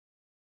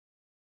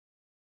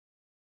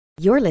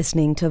You're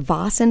listening to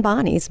Voss and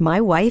Bonnie's My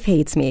Wife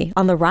Hates Me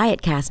on the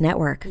Riotcast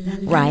Network.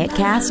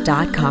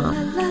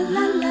 Riotcast.com.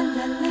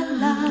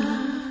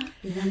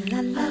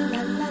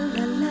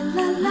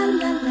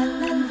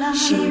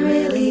 She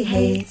really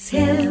hates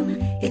him,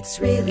 it's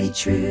really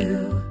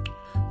true.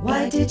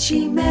 Why did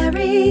she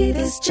marry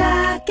this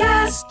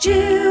jackass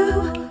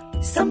Jew?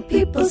 Some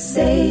people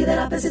say that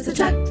opposites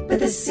attract, but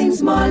this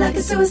seems more like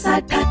a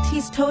suicide pact.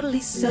 He's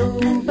totally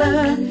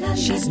sober,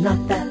 she's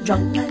not that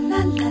drunk.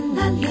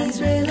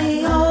 He's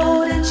really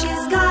old and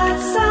she's got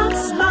some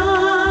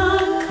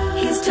spunk.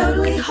 He's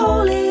totally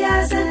holy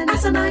as an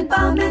asinine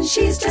bomb, and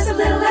she's just a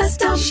little less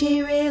dumb.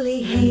 She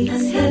really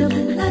hates him,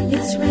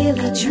 it's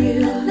really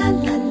true.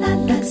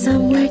 But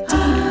somewhere deep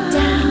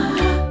down,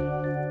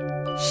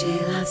 she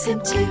loves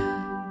him too.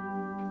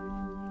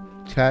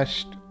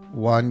 Test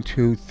 1,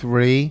 2,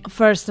 3.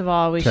 First of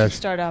all, we should Test.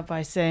 start out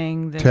by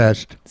saying that.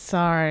 Test.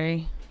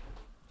 Sorry.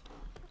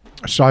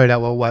 Sorry that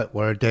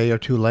we're a day or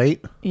two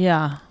late.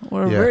 Yeah,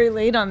 we're very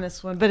late on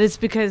this one, but it's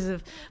because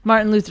of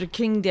Martin Luther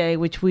King Day,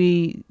 which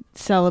we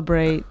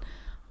celebrate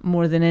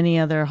more than any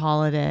other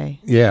holiday.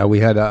 Yeah,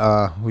 we had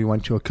we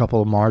went to a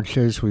couple of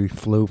marches. We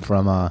flew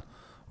from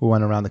we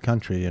went around the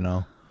country. You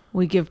know,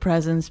 We give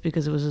presents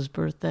because it was his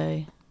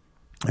birthday.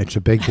 it's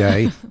a big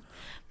day.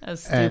 That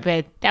was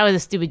stupid. That was a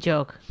stupid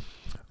joke.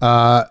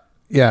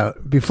 Yeah.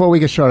 Before we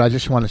get started, I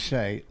just want to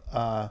say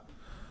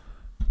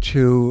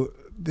to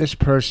this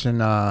person,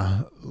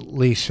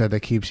 Lisa,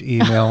 that keeps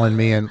emailing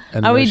me and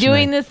Are we listening.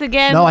 doing this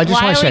again? No, I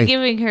just Why want to are say. we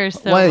giving her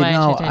so Wait, much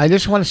no, attention? I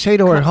just want to say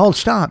to her, hold,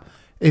 stop.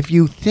 If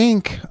you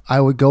think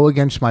I would go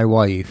against my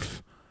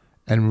wife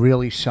and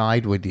really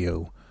side with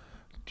you,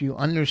 do you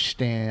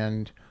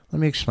understand?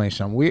 Let me explain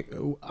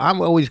something. I'm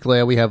always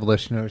glad we have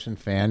listeners and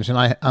fans,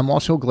 and I'm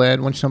also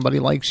glad when somebody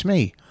likes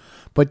me.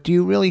 But do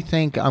you really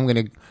think I'm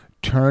going to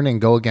turn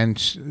and go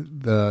against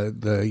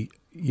the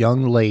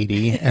young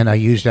lady, and I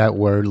use that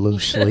word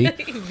loosely,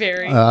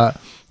 Very.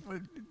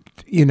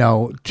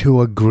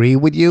 to agree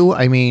with you?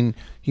 I mean,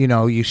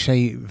 you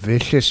say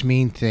vicious,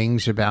 mean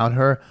things about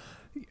her,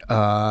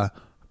 and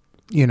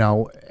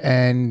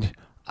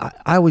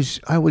I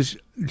was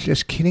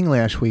just kidding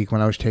last week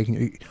when I was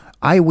taking.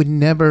 I would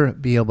never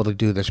be able to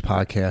do this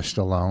podcast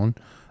alone.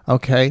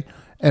 Okay,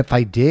 if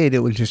I did, it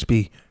would just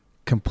be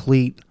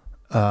complete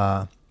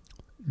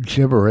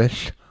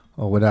gibberish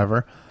or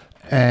whatever,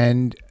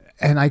 and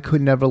I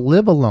could never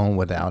live alone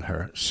without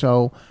her.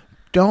 So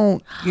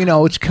don't,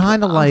 it's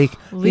kind of like,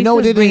 you know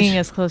what it bringing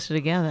is? us closer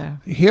together.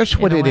 Here's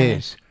what in a it way.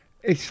 is.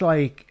 It's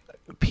like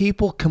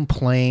people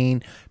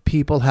complain,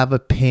 people have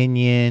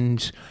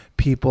opinions,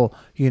 people,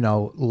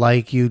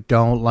 like you,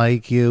 don't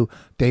like you.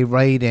 They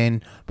write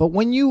in. But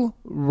when you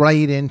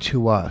write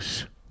into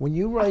us, when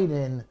you write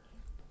in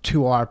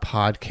to our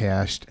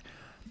podcast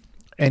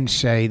and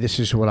say, this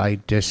is what I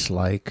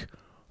dislike,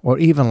 or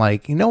even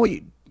like, you know what,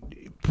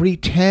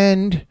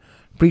 pretend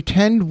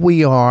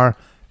we are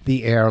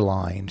the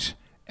airlines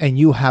and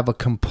you have a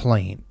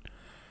complaint.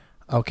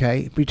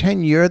 Okay?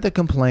 Pretend you're the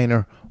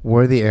complainer,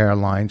 we're the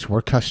airlines,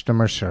 we're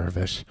customer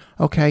service.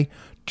 Okay?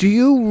 Do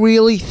you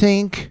really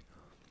think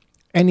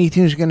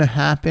anything's going to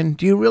happen?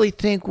 Do you really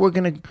think we're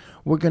going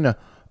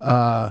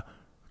to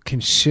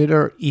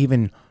consider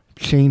even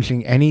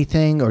changing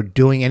anything or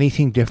doing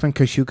anything different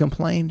because you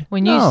complained?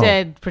 When you No.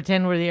 said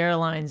pretend we're the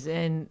airlines,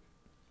 and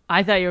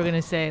I thought you were going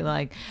to say,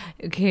 like,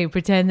 okay,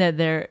 pretend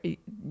that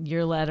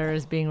your letter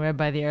is being read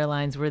by the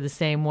airlines. We're the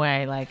same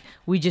way. Like,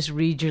 we just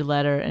read your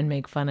letter and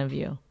make fun of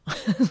you.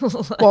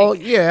 Well,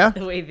 yeah,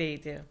 The way they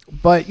do.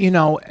 but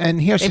and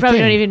here's They the probably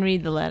thing. don't even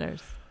read the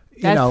letters.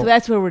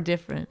 That's where we're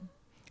different.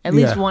 At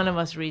least one of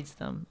us reads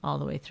them all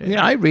the way through.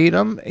 Yeah, I read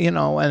them, and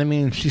I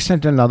mean, she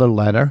sent another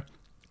letter.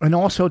 And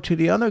also to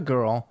the other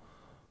girl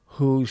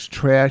who's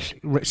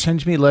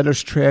sends me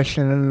letters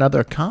trashing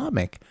another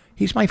comic.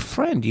 He's my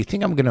friend. Do you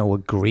think I'm going to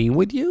agree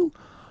with you?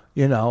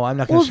 I'm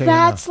not going Well, to say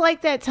that's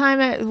like that time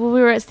when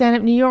we were at Stand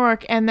Up New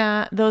York, and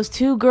those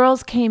two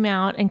girls came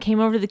out and came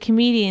over to the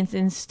comedians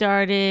and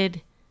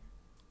started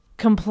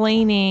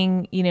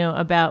complaining,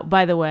 about,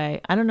 by the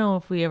way, I don't know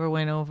if we ever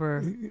went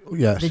over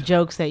yes. the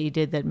jokes that you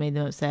did that made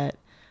them upset,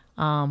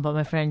 but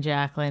my friend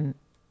Jacqueline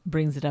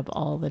brings it up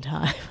all the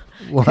time.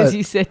 What? Because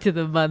you said to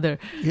the mother,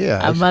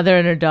 Yeah, a mother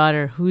and her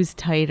daughter, who's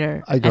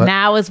tighter? I got- And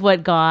that was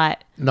what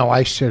got... No,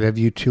 I said, have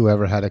you two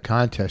ever had a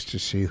contest to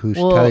see who's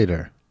Well,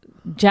 tighter?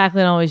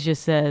 Jacqueline always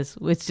just says,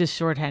 it's just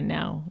shorthand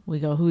now. We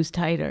go, who's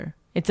tighter?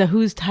 It's a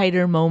who's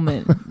tighter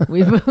moment.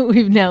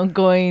 We've now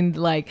coined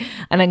like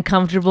an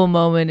uncomfortable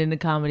moment in the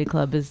comedy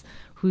club is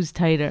who's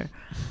tighter.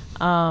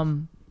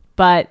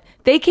 But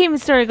they came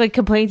and started like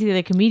complaining to the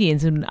other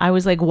comedians, and I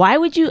was like, why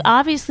would you?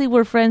 Obviously,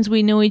 we're friends.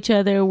 We know each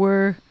other.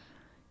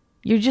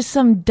 You're just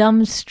some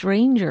dumb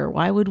stranger.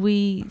 Why would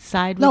we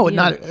side with you? No,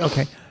 not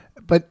okay.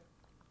 But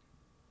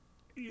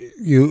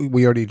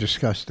we already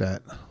discussed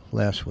that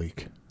last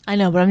week. I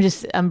know, but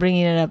I'm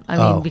bringing it up. I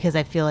mean, Oh. because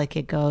I feel like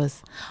it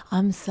goes,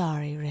 I'm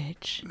sorry,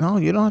 Rich. No,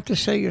 you don't have to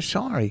say you're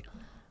sorry.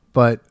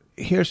 But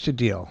here's the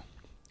deal,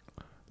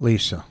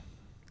 Lisa.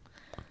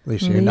 We're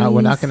not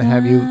going to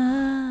have you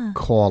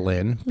call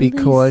in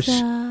because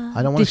Lisa.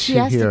 I don't want Did to she sit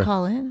ask here. to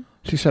call in?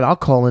 She said, I'll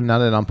call in now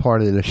that I'm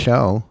part of the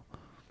show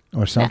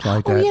or something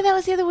like that. Oh, yeah, that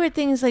was the other weird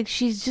thing is like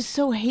she's just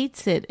so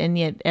hates it. And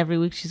yet every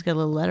week she's got a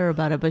little letter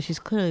about it, but she's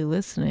clearly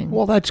listening.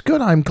 Well, that's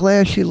good. I'm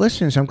glad she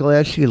listens. I'm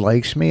glad she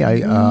likes me.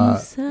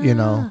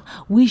 Lisa.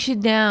 We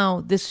should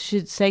now,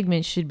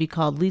 segment should be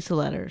called Lisa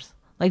Letters.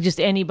 Like just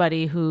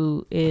anybody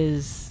who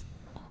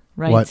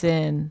writes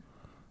in.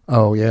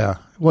 Oh, yeah.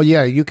 Well,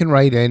 yeah, you can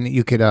write in.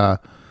 You could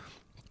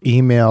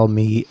email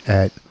me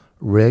at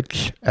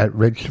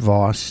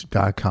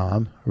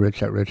rich@richvoss.com,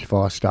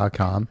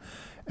 rich@richvoss.com,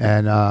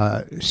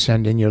 and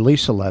send in your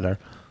Lisa letter,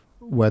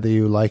 whether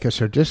you like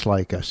us or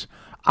dislike us.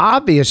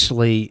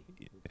 Obviously,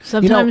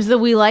 Sometimes the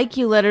 "we like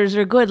you" letters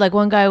are good. Like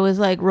one guy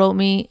wrote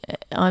me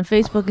on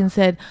Facebook and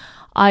said,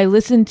 "I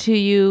listen to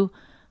you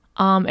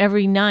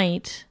every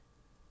night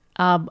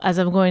as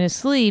I'm going to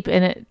sleep,"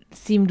 and it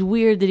seemed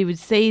weird that he would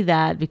say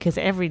that because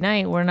every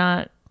night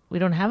we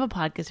don't have a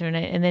podcast every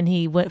night. And then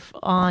he went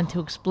on to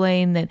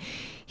explain that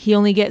he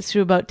only gets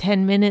through about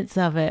 10 minutes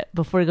of it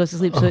before he goes to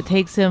sleep. So it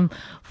takes him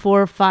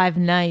 4 or 5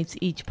 nights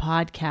each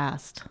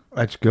podcast.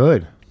 That's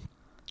good.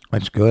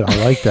 That's good.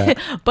 I like that.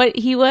 But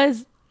it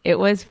was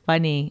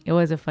funny. It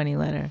was a funny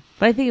letter.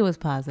 But I think it was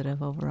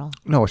positive overall.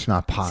 No, it's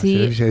not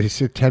positive. He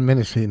said 10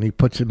 minutes and he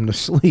puts him to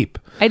sleep.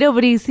 I know,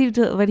 but he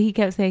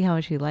kept saying how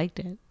much he liked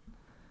it.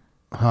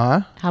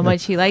 Huh? How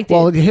much he liked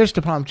Well, it. here's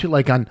the problem too.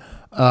 Like on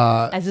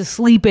As a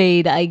sleep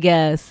aid, I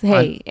guess.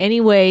 Hey,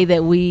 any way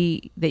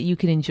that you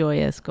can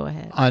enjoy us, go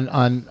ahead.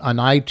 on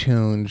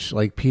iTunes,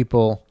 like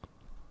people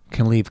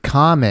can leave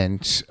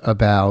comments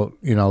about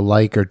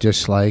like or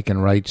dislike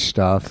and write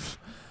stuff,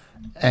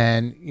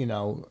 and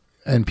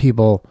and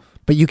people,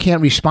 but you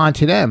can't respond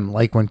to them.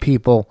 Like when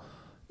people.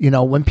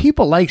 When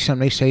people like something,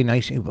 they say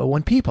nice things. But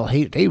when people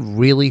hate, they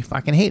really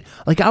fucking hate.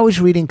 Like I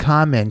was reading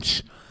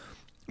comments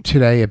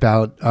today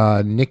about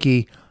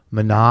Nicki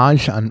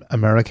Minaj on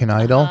American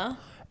Idol,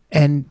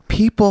 and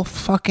people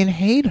fucking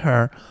hate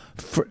her.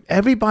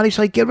 Everybody's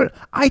like,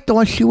 I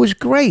thought she was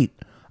great.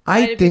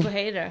 Why do people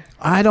hate her?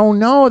 I don't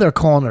know. They're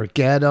calling her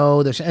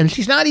ghetto. And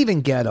she's not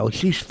even ghetto.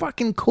 She's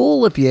fucking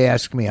cool, if you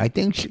ask me. I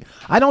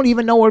don't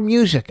even know her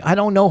music. I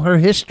don't know her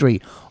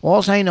history.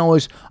 All I know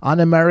is on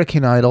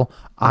American Idol,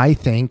 I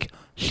think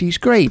she's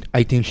great.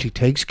 I think she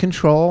takes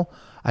control.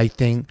 I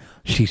think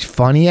she's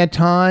funny at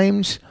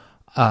times.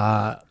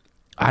 I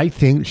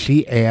think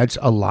she adds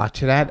a lot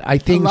to that. I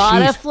think a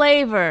lot of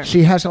flavor.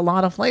 She has a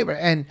lot of flavor,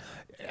 and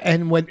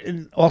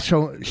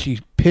also she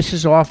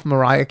pisses off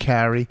Mariah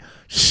Carey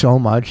so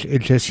much.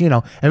 It just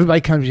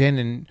everybody comes in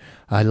and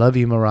I love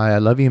you, Mariah. I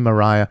love you,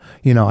 Mariah.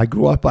 I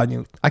grew up on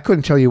you. I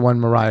couldn't tell you one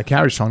Mariah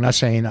Carey song. Not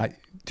saying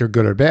they're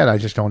good or bad. I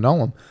just don't know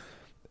them.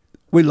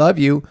 We love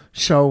you.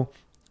 So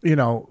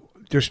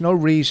there's no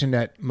reason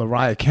that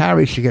Mariah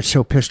Carey should get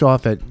so pissed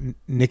off at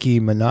Nicki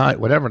Minaj,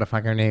 whatever the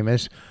fuck her name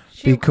is.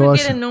 She could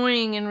get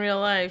annoying in real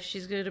life.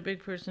 She's got a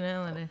big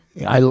personality.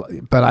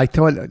 But I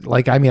thought,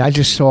 I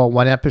just saw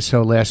one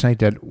episode last night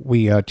that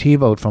we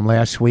TiVo'd from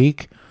last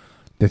week,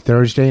 the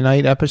Thursday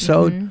night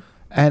episode,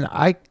 and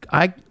I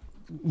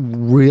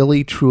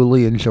really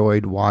truly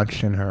enjoyed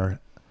watching her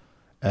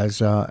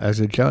as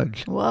a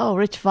judge. Whoa,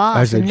 Rich Voss,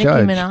 as a Nicki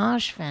judge.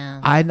 Minaj fan.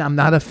 I'm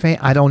not a fan.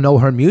 I don't know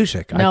her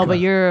music. No, but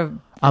you're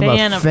a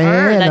fan of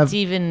her.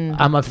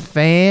 I'm a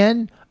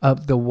fan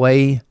of the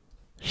way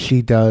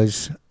she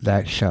does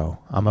that show.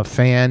 I'm a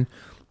fan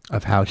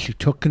of how she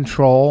took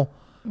control.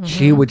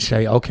 She would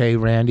say, "Okay,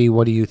 Randy,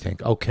 what do you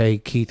think? Okay,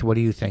 Keith, what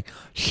do you think?"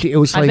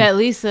 I bet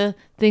Lisa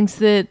thinks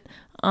that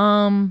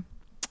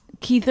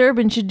Keith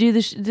Urban should do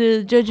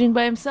the judging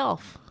by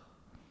himself.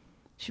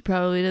 She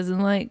probably doesn't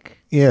like.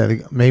 Yeah,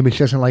 maybe she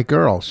doesn't like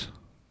girls.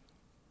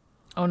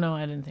 Oh no,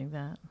 I didn't think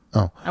that.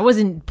 Oh, I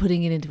wasn't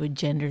putting it into a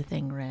gender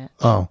thing, Rhett.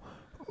 Oh.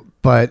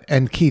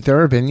 And Keith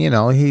Urban, he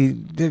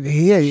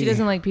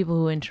doesn't like people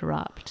who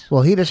interrupt.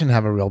 Well, he doesn't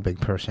have a real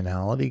big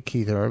personality,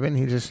 Keith Urban.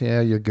 He just,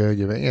 you're good.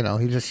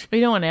 He just. We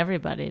don't want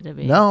everybody to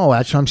be. No,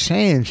 that's what I'm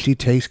saying. She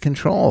takes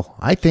control.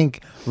 I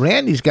think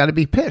Randy's got to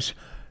be pissed.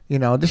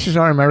 This is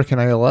our American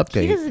Idol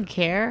update. He doesn't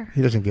care.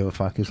 He doesn't give a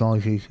fuck as long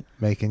as he's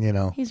making,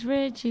 He's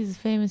rich. He's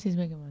famous. He's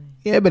making money.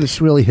 Yeah, but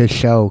it's really his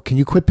show. Can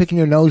you quit picking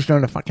your nose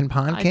during the fucking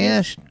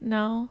podcast?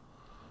 No.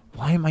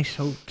 Why am I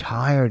so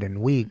tired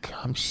and weak?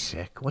 I'm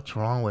sick. What's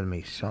wrong with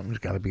me? Something's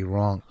got to be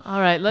wrong.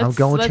 All right,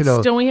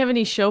 don't we have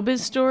any showbiz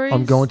stories?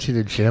 I'm going to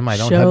the gym. I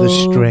don't have the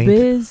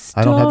strength.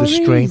 I don't have the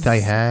strength I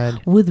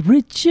had. With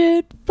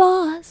Richard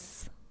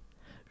Voss.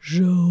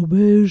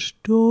 Showbiz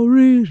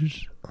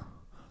stories.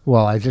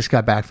 Well, I just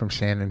got back from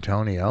San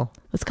Antonio.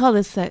 Let's call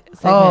this segment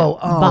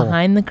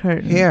Behind the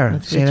Curtain. Here,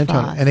 San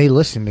Antonio. And they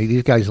listen.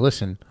 These guys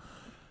listen.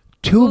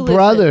 Two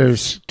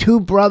brothers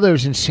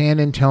in San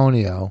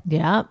Antonio.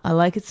 Yeah, I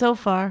like it so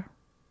far.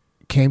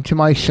 Came to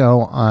my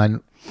show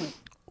on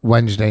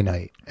Wednesday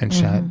night and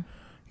said,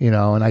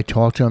 and I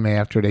talked to them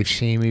after. They've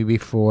seen me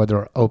before.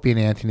 They're Opie and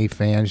Anthony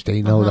fans.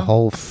 They know the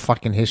whole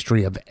fucking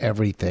history of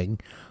everything,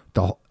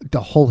 the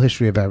whole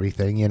history of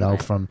everything.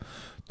 Right. From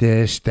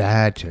this,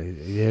 that,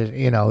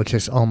 it's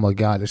just, oh my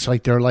God. It's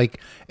like they're like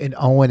an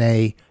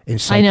O&A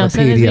encyclopedia. I know.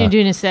 Sometimes when you're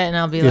doing a set, and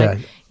I'll be like,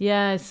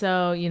 yeah,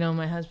 so,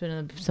 my husband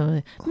and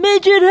something,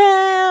 midget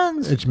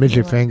hands. It's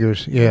midget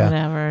fingers. Yeah.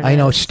 Whatever. I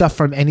know. Stuff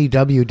from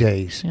NEW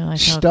days. You're like,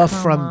 Stuff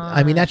come from,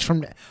 on. that's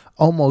from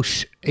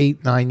almost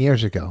 8-9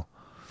 years ago.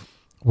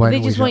 They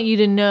just want you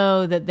to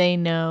know that they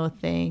know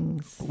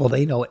things. Well,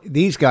 they know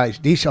these guys.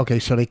 Okay,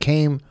 so they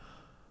came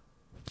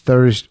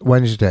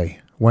Wednesday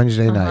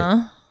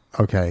night.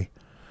 Okay.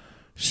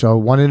 So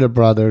one of the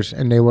brothers,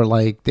 and they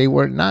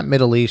were not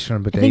Middle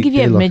Eastern, but I think if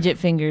you have midget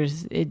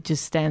fingers, it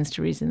just stands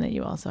to reason that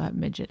you also have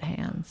midget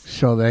hands.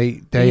 So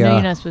they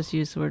you're not supposed to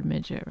use the word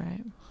midget,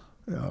 right?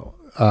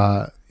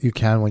 You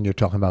can when you're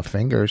talking about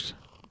fingers.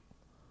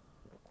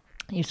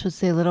 You're supposed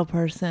to say little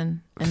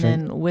person and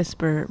then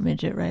whisper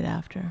midget right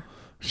after.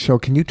 So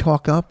can you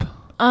talk up?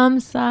 I'm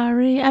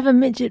sorry, I have a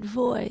midget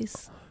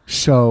voice.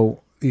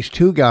 So these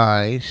two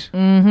guys,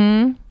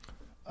 they're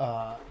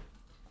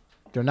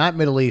not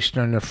Middle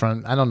Eastern. They're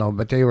from, I don't know,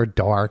 but they were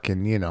dark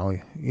and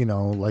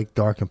like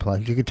dark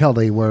complexion. You could tell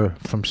they were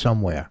from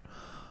somewhere.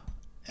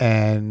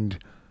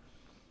 And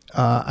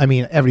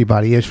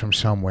everybody is from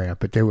somewhere,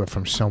 but they were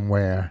from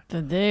somewhere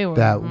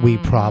that we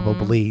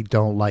probably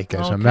don't like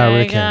as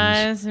Americans.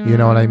 Guys. You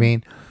know what I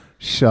mean?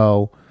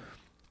 So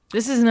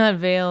this is not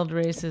veiled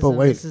racism. But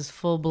wait, this is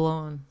full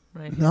blown.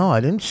 Right here. No, I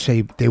didn't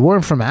say they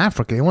weren't from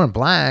Africa. They weren't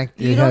black.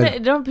 People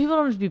don't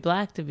have to be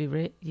black to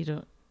be you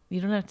don't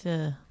have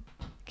to.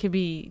 Could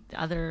be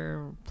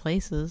other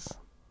places.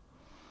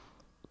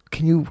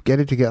 Can you get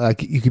it together?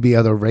 Like you could be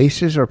other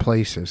races or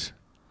places.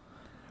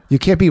 You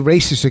can't be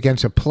racist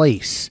against a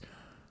place.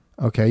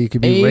 Okay, you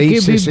could be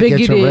racist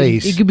against a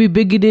race. You could be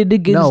bigoted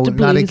against a place.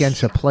 No, not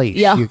against a place.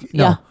 Yeah,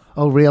 yeah.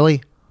 Oh,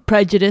 really?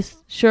 Prejudice,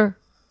 sure.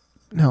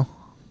 No.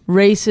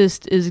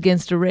 Racist is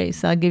against a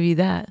race. I'll give you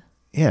that.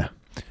 Yeah.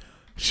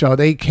 So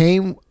they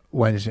came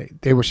Wednesday.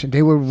 They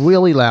were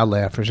really loud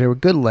laughers. They were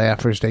good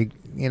laughers. They,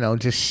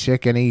 just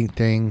sick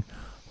anything,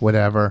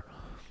 whatever.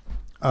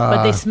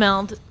 But they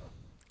smelled.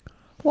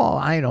 Well,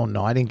 I don't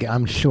know.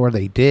 I'm sure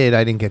they did.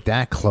 I didn't get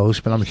that close,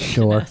 but I'm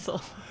sure.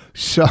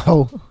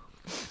 So,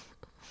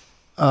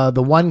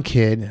 the one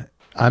kid,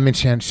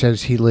 Aminchan,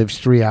 says he lives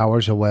 3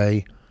 hours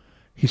away.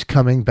 He's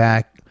coming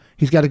back.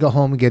 He's got to go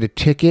home and get a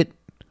ticket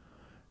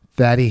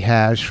that he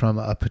has from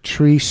a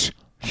Patrice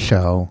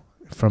show,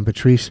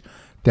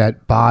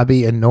 that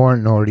Bobby and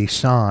Norton already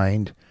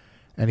signed,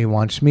 and he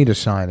wants me to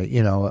sign it.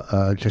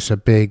 Just a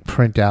big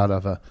printout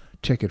of a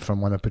ticket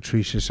from one of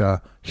Patrice's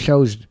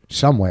shows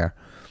somewhere.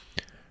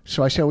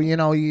 So I said,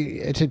 well,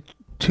 it's you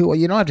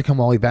don't have to come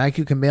all the way back.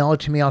 You can mail it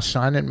to me. I'll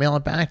sign it and mail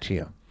it back to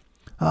you.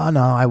 Oh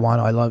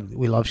no,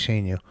 we love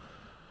seeing you.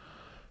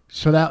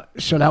 So that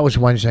was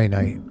Wednesday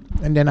night,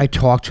 and then I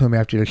talked to him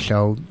after the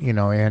show.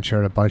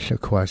 Answered a bunch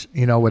of questions,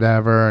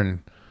 whatever, and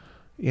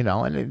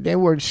and they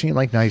seemed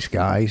like nice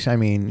guys. I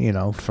mean,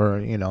 for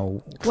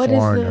what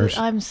foreigners.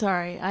 I'm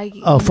sorry.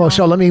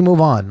 So let me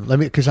move on.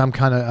 Because I'm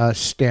kind of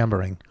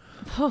stammering.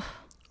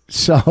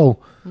 So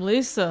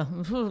Lisa,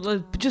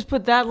 just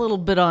put that little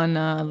bit on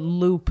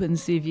loop and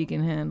see if you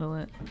can handle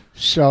it.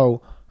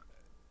 So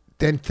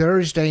then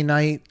Thursday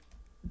night,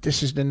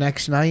 this is the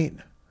next night,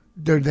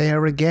 they're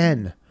there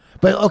again.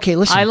 But okay,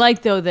 listen. I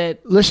like though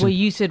that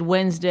you said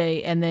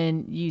Wednesday and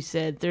then you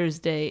said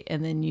Thursday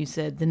and then you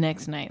said the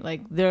next night.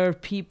 Like there are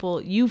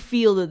people, you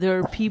feel that there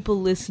are people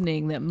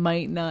listening that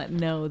might not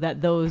know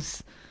that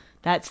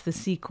that's the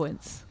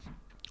sequence.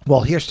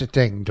 Well, here's the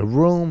thing. The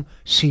room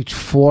seats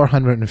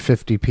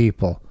 450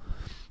 people.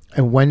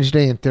 And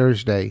Wednesday and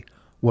Thursday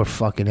were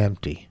fucking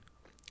empty.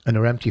 And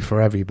they're empty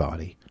for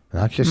everybody.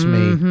 Not just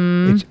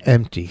me. It's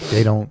empty.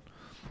 They don't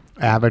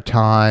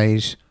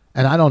advertise.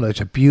 And I don't know.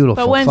 It's a beautiful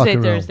fucking room. But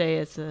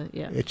Wednesday,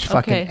 Thursday, it's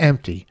fucking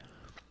empty.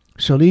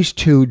 So these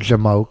two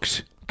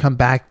jamokes come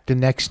back the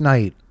next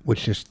night,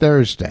 which is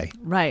Thursday.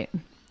 Right.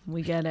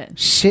 We get it.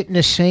 Sit in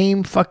the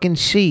same fucking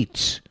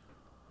seats.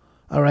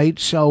 All right.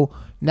 So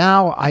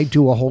now I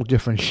do a whole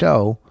different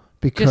show.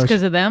 Just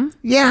because of them?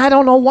 Yeah, I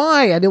don't know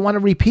why. I didn't want to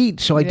repeat,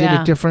 so I did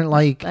a different,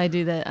 I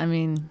do that. I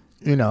mean,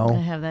 I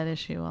have that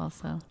issue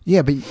also.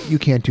 Yeah, but you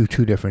can't do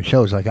two different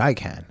shows like I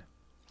can.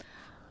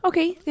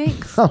 Okay,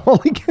 thanks.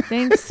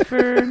 Thanks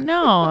for...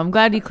 No, I'm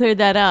glad you cleared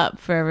that up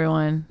for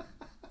everyone.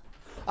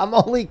 I'm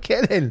only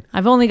kidding.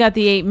 I've only got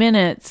the 8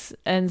 minutes,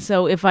 and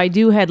so if I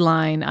do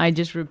headline, I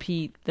just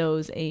repeat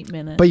those 8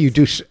 minutes. But you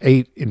do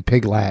 8 in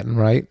Pig Latin,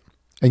 right?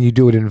 And you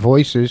do it in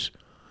voices.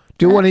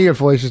 Do one of your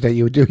voices that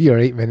you would do your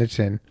 8 minutes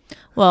in.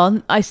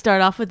 Well, I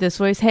start off with this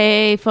voice.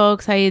 Hey,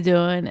 folks, how you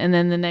doing? And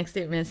then the next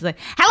 8 minutes is like,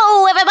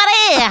 hello,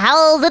 everybody.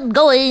 How's it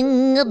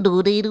going?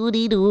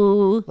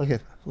 Doody-doody-doo.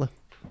 Look.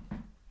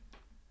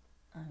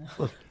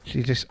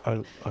 She just,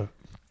 our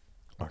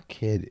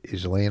kid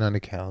is laying on the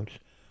couch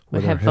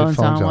with her headphones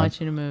on,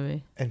 watching a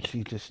movie. And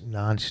she just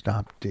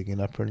nonstop digging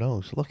up her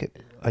nose. Look at,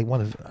 I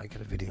gotta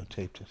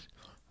videotape this.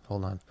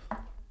 Hold on.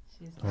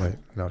 Wait,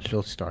 no,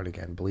 she'll start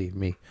again, believe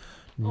me.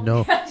 Oh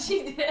no. God,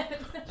 she did.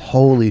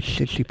 Holy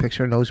shit, she picks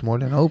her nose more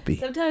than Opie.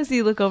 Sometimes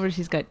you look over,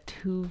 she's got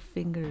 2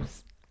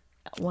 fingers.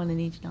 One in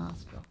each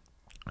nostril.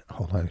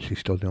 Hold on, she's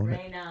still doing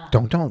Raina. it.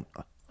 Don't. Don't.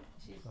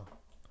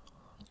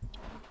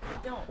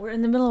 We're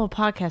in the middle of a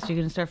podcast. You're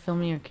gonna start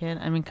filming your kid.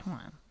 I mean, come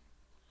on.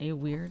 Are you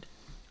weird?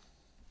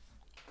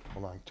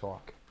 Hold on,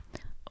 talk.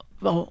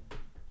 Oh.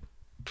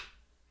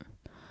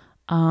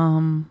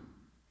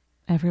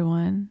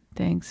 Everyone,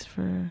 thanks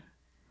for.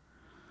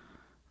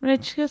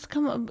 Rich, just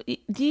come up.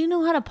 Do you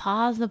know how to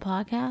pause the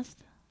podcast?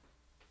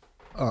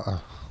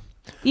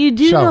 You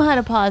do know how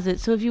to pause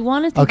it. So if you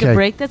want to take a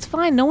break, that's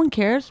fine. No one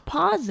cares.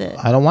 Pause it.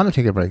 I don't want to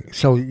take a break.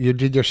 So you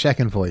did your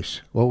second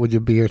voice. What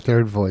would be your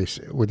third voice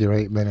with your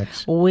 8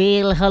 minutes?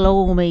 Well,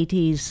 hello,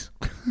 mateys.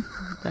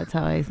 That's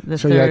how I.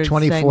 So you had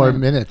 24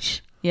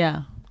 minutes.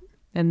 Yeah.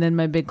 And then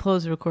my big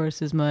closer, of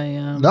course, is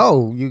my.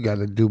 No, you got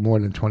to do more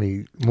than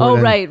 20.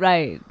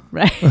 Right.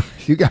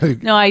 You got to.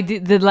 No, I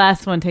did. The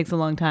last one takes a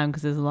long time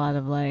because there's a lot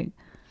of like.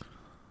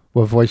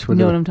 What voice would you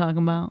know what I'm talking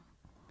about?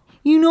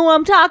 You know what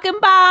I'm talking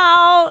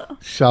about.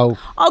 So.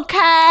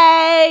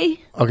 Okay,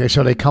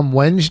 so they come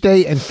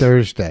Wednesday and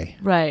Thursday.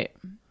 Right.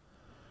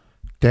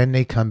 Then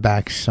they come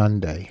back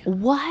Sunday.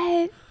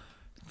 What?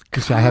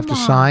 Because I have to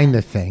sign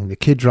the thing. The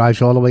kid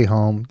drives all the way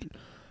home.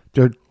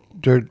 They're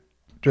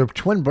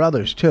twin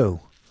brothers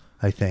too,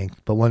 I think.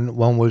 But one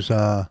was.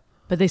 But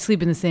they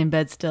sleep in the same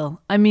bed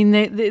still. I mean,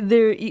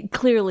 they're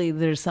clearly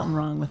there's something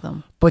wrong with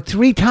them. But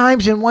 3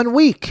 times in 1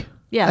 week.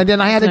 Yeah. And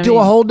then I had to do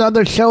a whole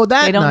nother show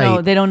that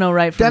night. They don't know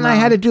right from wrong. Then I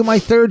had to do my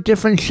 3rd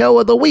different show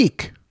of the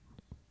week.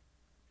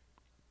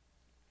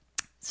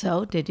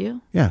 So, did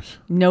you? Yes.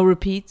 No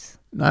repeats?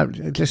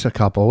 Just a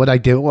couple. What I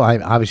did,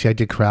 I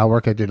did crowd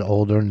work. I did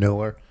older,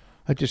 newer.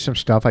 I did some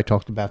stuff. I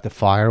talked about the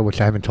fire, which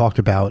I haven't talked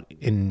about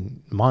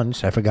in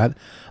months. I forgot.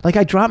 Like,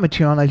 I drop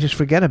material and I just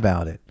forget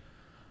about it.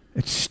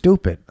 It's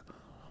stupid.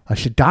 I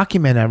should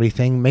document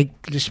everything.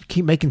 Just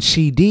keep making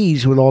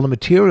CDs with all the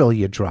material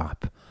you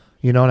drop.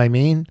 You know what I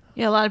mean?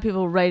 Yeah, a lot of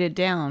people write it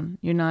down.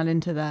 You're not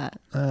into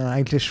that.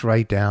 I just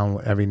write down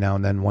every now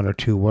and then 1 or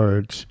 2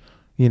 words.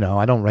 You know,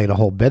 I don't write a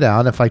whole bit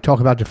out. If I talk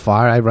about the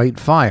fire, I write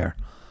fire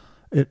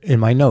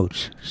in my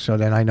notes. So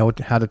then I know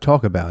how to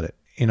talk about it.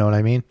 You know what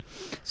I mean?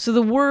 So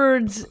the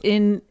words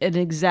in an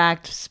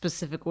exact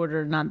specific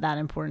order are not that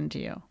important to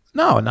you?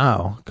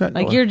 No.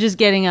 Like you're just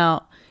getting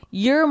out.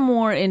 You're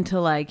more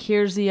into like,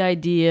 here's the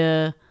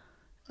idea.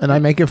 And I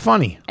make it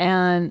funny.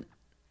 And,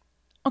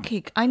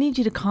 okay, I need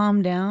you to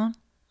calm down.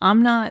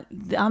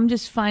 I'm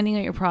just finding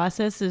out your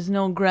process. There's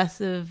no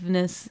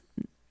aggressiveness,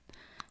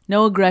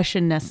 no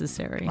aggression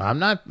necessary. I'm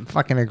not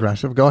fucking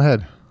aggressive. Go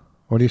ahead.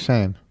 What are you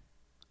saying?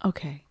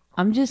 Okay.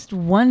 I'm just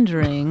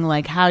wondering,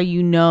 like, how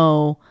you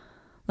know.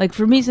 Like,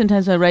 for me,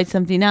 sometimes I write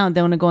something out,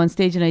 then when I go on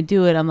stage and I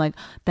do it, I'm like,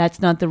 that's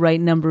not the right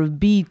number of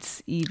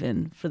beats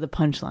even for the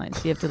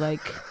punchlines. You have to,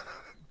 like...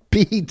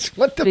 Beats?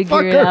 What the figure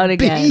fuck it are out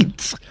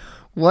beats? Again.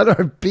 What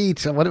are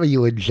beats? What are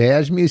you, a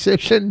jazz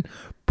musician?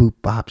 Boop,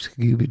 bop,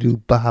 Scooby-Doo,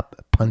 bop,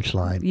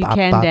 punchline. You bop,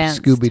 can bop, dance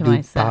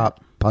Scooby-Doo, to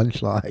bop,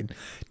 punchline.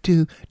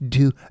 Do,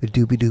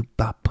 dooby-doo,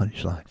 bop,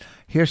 punchline.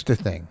 Here's the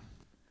thing.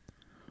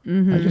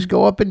 Mm-hmm. I just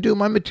go up and do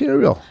my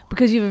material.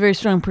 Because you have a very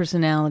strong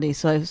personality,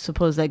 so I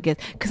suppose that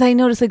gets... Because I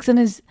notice, like,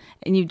 sometimes,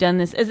 and you've done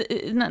this,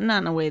 not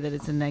in a way that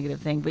it's a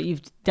negative thing, but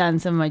you've done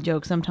some of my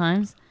jokes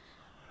sometimes.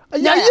 Are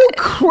you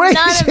crazy?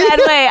 Not in a bad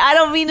way. I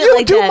don't mean it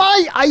like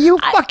that. Are you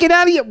fucking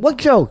out of here? What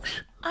jokes?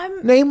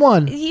 Name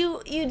one. You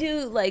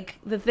do, like,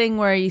 the thing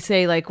where you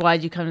say, like,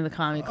 why'd you come to the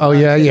comedy club? Oh,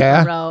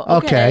 yeah.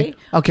 Okay,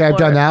 I've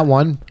done that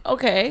one.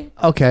 Okay.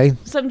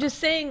 So I'm just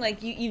saying, like,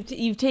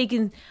 you've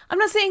taken... I'm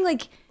not saying,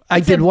 like... I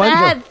did one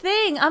bad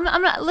thing. I'm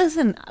not.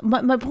 Listen,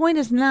 my point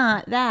is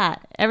not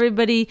that.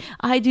 Everybody,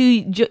 I do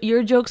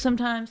your jokes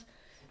sometimes.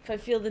 If I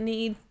feel the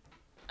need,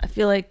 I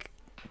feel like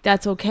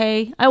that's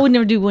okay. I would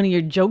never do one of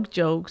your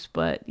jokes,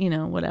 but you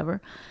know,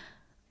 whatever.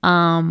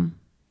 My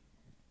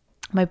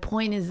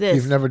point is this: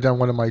 you've never done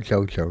one of my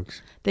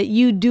jokes. That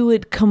you do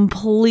it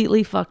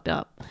completely fucked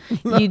up.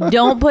 You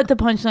don't put the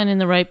punchline in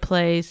the right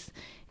place.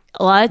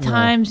 A lot of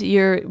times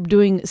you're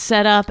doing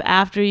setup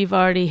after you've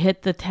already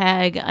hit the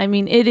tag. I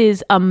mean, it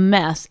is a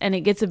mess, and it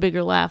gets a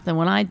bigger laugh than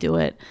when I do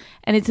it.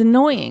 And it's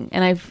annoying,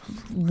 and I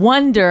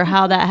wonder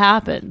how that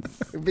happens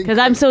because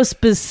I'm so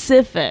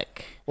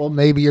specific. Well,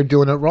 maybe you're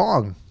doing it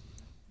wrong.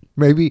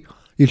 Maybe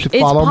you should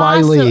follow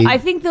my lead. I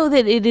think, though,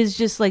 that it is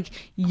just like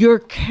your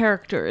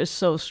character is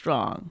so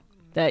strong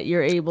that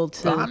you're able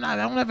to... Well, I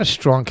don't have a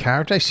strong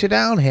character. I sit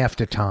down half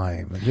the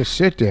time and just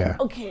sit there.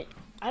 Okay.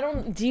 I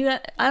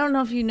don't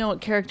know if you know what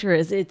character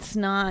is. It's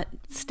not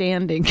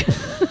standing.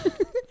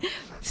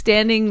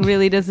 Standing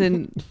really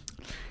doesn't,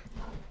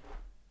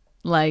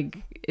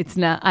 like, it's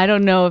not, I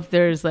don't know if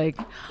there's, like,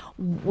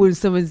 when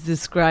someone's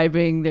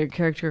describing their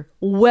character,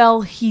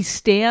 well, he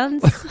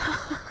stands.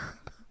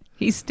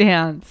 He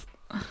stands.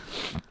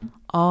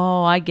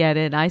 Oh, I get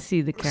it. I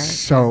see the character.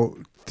 So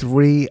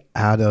 3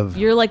 out of...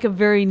 You're like a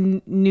very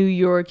New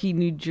Yorkie,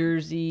 New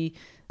Jersey,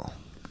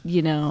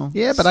 you know,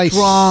 yeah, but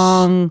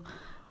strong...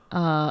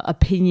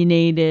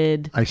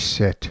 opinionated. I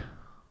sit,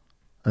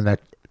 and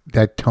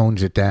that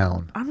tones it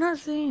down. I'm not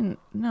saying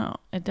no,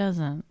 it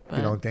doesn't. But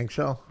you don't think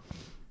so?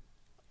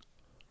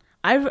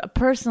 I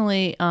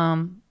personally,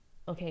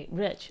 okay,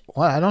 Rich.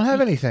 What? I don't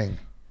have anything.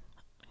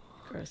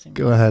 Grossing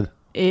Go ahead.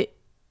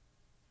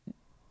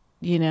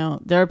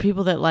 There are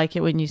people that like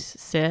it when you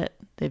sit.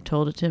 They've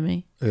told it to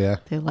me. Yeah.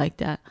 They like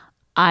that.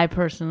 I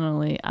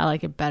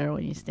like it better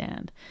when you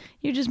stand.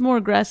 You're just more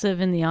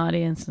aggressive in the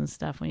audience and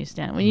stuff when you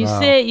stand. When you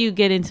sit, you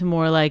get into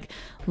more like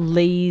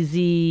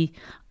lazy.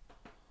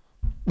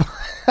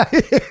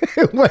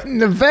 What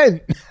an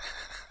event.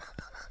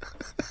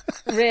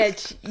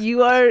 Rich,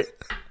 you are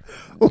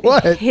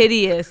What?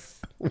 hideous.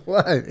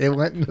 What? It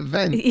went in the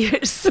vent.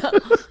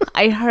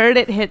 I heard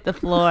it hit the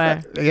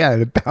floor. Yeah,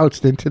 it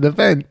bounced into the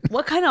vent.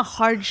 What kind of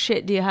hard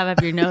shit do you have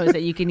up your nose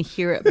that you can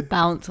hear it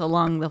bounce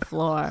along the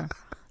floor?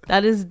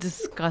 That is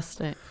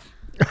disgusting.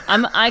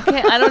 I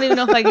don't even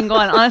know if I can go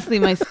on. Honestly,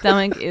 my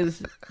stomach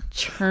is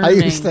churning. I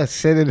used to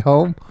sit at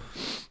home.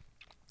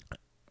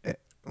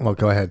 Well,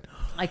 go ahead.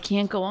 I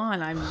can't go on.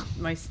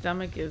 My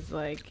stomach is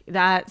like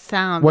that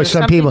sound. Well, There's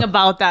some something people-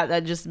 about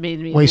that just made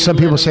me. Wait, some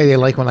people say literally they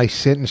like when I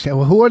sit and say,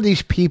 well, who are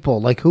these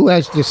people? Like, who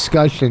has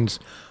discussions?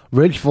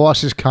 Rich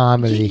Voss's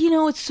comedy. You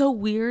know what's so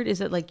weird is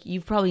that like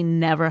you've probably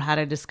never had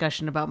a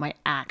discussion about my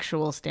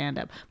actual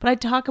stand-up, but I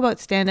talk about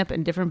stand-up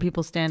and different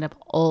people's stand-up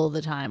all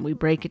the time. We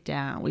break it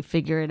down, we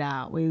figure it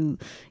out,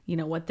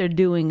 what they're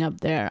doing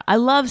up there. I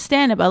love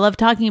stand-up. I love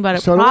talking about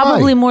it, So do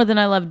probably I. more than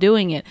I love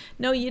doing it.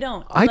 No, you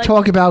don't. I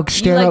talk about You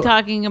stand-up. like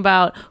talking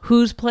about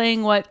who's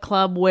playing what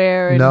club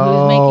where and No.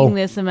 who's making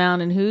this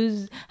amount and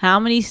who's how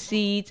many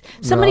seats.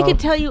 Somebody No. could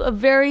tell you a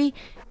very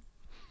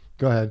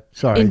Go ahead.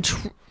 Sorry.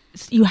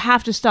 you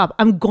have to stop.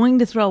 I'm going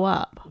to throw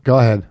up. Go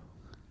ahead.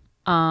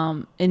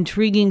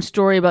 Intriguing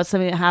story about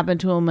something that happened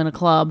to him in a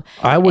club.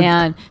 I would-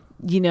 And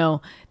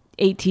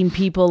 18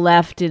 people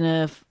left in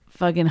a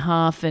fucking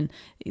huff, and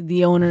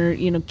the owner,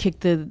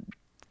 kicked the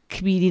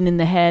comedian in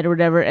the head or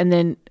whatever. And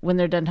then when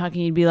they're done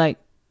talking, you'd be like,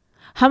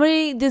 "How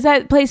many does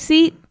that place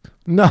seat?"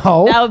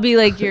 No. That would be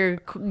like your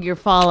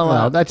follow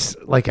No, up. that's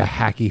like a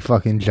hacky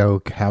fucking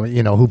joke. How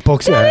who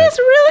books That that? is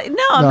really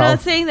no. I'm No.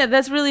 not saying that.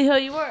 That's really who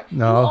you are.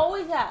 No. You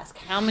always ask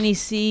how many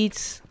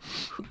seats,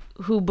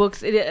 who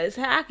books it. It's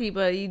hacky,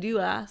 but you do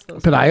ask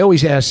those. But I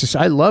always ask this.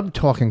 I love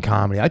talking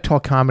comedy. I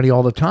talk comedy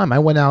all the time. I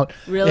went out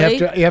Really?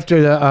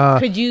 after the.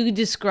 Could you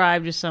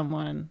describe to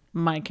someone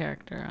my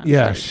character? On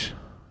Yes, stage?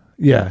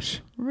 yes,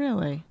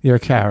 Really? your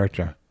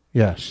character.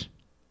 Yes,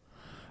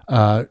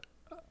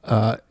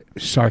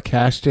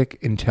 sarcastic,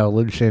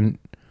 intelligent.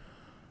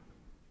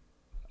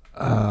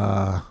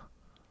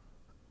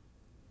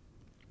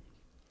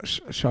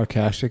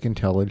 Sarcastic,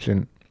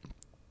 intelligent.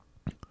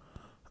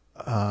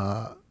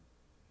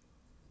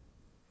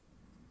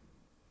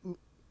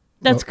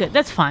 That's good.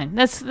 That's fine.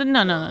 That's no.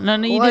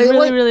 You Why- did really,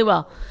 what- really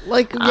well.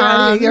 Like your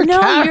No,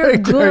 character. you're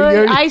good.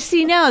 You're- I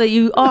see now that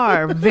you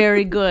are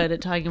very good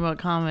at talking about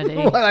comedy.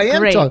 Well, I am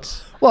Great. talking.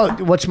 Well,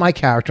 what's my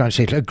character on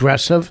stage?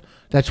 Aggressive.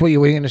 That's what you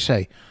were going to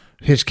say.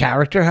 His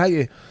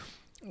character.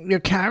 Your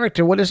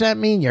character. What does that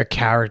mean? Your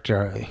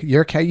character.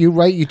 You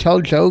write. You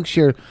tell jokes.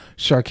 You're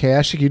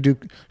sarcastic. You do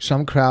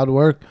some crowd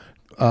work,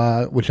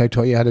 which I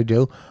taught you how to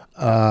do.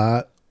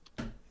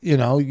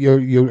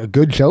 You're a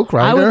good joke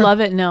writer. I would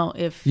love it. No,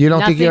 if You don't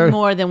think nothing you're-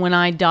 more than when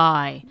I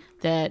die,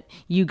 that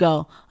you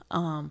go.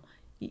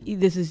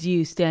 This is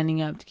you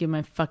standing up to give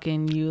my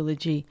fucking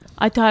eulogy.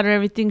 I taught her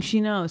everything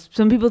she knows.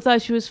 Some people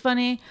thought she was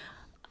funny.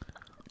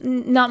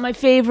 Not my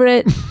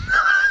favorite.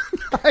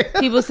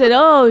 People said,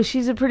 "Oh,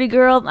 she's a pretty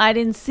girl." I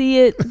didn't see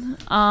it.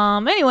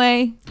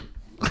 Anyway,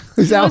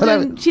 Is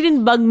that she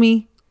didn't bug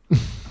me.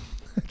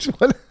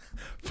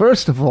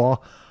 First of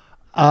all,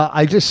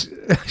 I just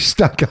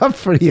stuck up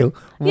for you.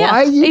 Yeah,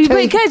 Why you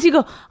take? because you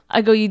go.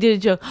 I go. You did a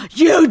joke.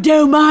 You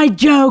do my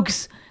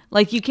jokes.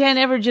 Like you can't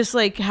ever just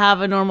like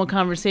have a normal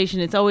conversation.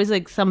 It's always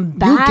like some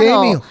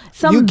battle.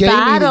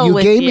 You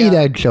With gave me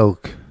that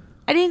joke.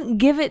 I didn't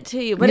give it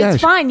to you, but Yes.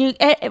 it's fine.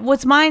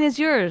 What's mine is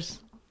yours.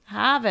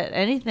 Have it.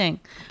 Anything.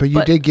 But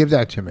you did give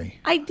that to me.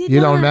 I did. You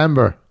not. don't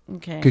remember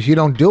Okay. because you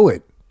don't do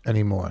it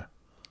anymore.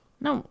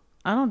 No,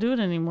 I don't do it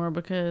anymore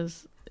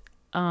because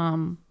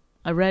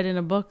I read in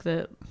a book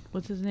that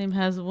what's his name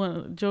has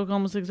one joke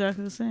almost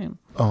exactly the same.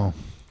 Oh,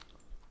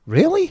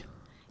 really?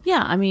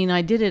 Yeah, I mean,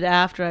 I did it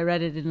after I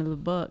read it in the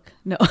book.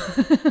 No,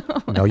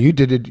 No, you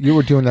did it. You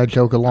were doing that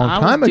joke a long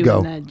time I was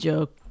ago. doing that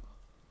joke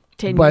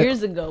 10 But-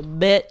 years ago,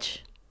 bitch.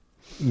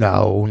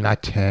 No,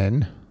 not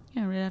 10.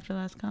 Yeah, right after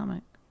last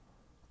comic.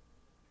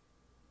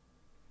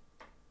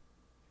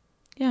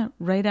 Yeah,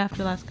 right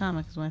after last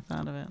comic is when I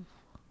thought of it.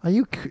 Are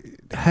you?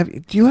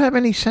 Do you have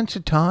any sense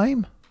of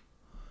time?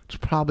 It's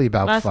probably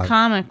about Last 5.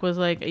 comic was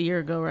like a year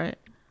ago, right?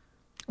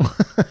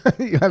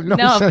 You have no,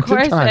 No, sense of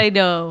course time. I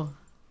know.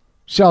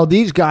 So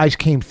these guys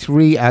came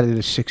 3 out of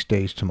the 6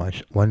 days to my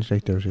Wednesday,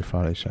 Thursday,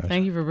 Friday, Saturday.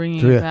 Thank you for bringing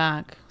Three- it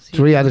back. See,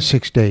 3 out of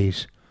 6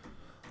 days.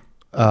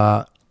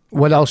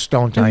 What else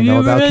don't I have know you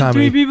ever about had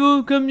comedy? 3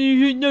 people come to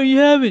you? No, you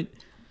haven't.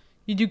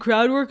 You do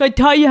crowd work? I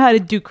taught you how to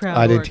do crowd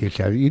I work. didn't teach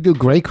that. You do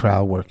great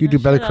crowd work. You No, do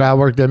better shut crowd up.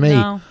 work than me.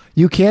 No.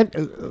 You can't.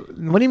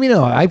 What do you mean?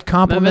 No, I've Remember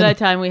complimented. that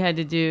time we had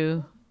to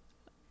do,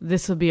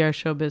 this will be our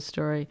showbiz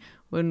story,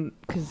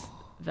 because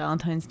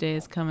Valentine's Day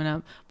is coming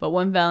up. But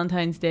one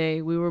Valentine's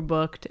Day, we were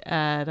booked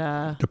at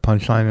The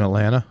Punchline in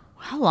Atlanta.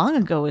 how long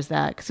ago was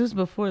that? Because it was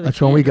before the.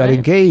 That's when we got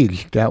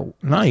engaged that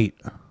night.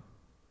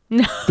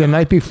 No, The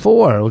night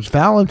before. It was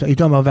Valentine. You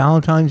talking about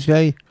Valentine's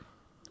Day?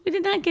 we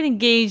did not get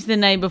engaged the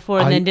night before,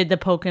 and then did the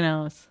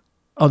Poconos.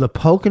 Oh, the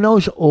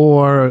Poconos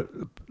or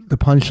the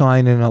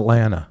Punchline in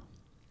Atlanta?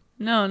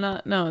 No,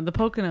 the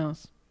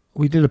Poconos.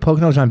 We did the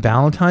Poconos on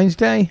Valentine's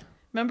Day?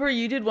 Remember,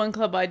 you did one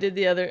club, I did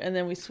the other, and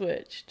then we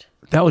switched.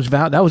 That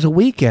was a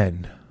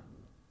weekend.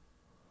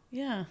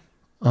 Yeah.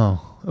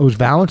 Oh, it was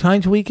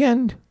Valentine's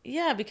weekend?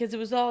 Yeah, because it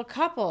was all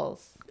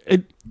couples.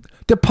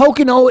 The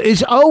Pocono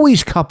is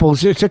always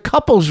couples. It's a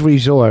couples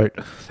resort.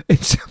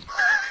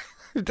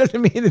 It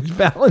doesn't mean it's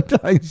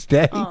Valentine's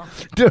Day. Oh.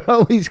 They're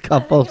always I think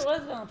couples. it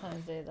was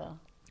Valentine's Day, though.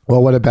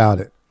 Well, what about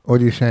it?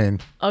 What are you saying?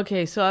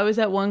 Okay, so I was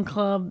at one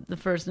club the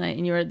first night,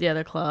 and you were at the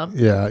other club.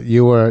 Yeah,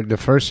 you were the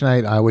first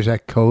night. I was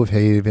at Cove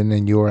Haven,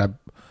 and you were at,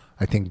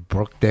 I think,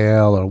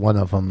 Brookdale, or one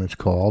of them is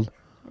called.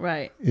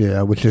 Right.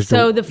 Yeah, which is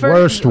So the the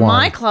first worst one.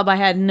 my club, I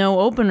had no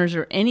openers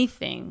or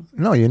anything.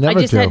 No, you never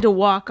I just do. had to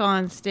walk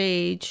on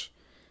stage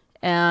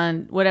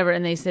and whatever,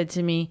 and they said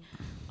to me,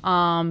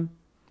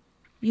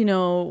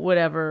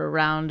 whatever,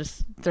 around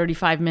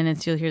 35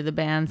 minutes, you'll hear the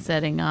band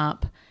setting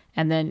up,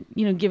 and then,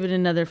 give it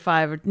another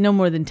 5 or no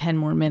more than 10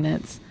 more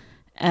minutes,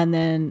 and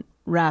then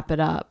wrap it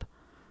up.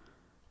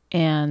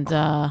 And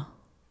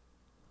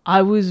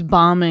I was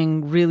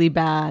bombing really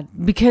bad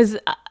because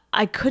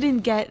I couldn't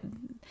get,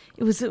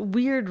 it was a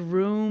weird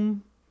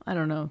room. I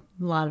don't know,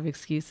 a lot of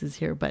excuses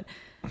here, but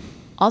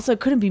also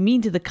couldn't be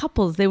mean to the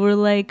couples. They were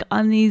like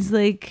on these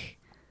like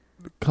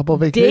couple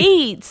vacations.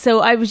 dates.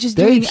 So I was just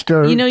Dates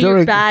doing, your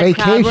during bad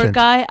crowd vacations. work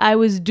guy. I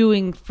was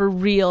doing for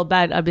real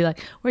bad. I'd be like,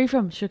 where are you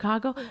from?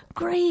 Chicago?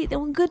 Great.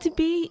 Well, good to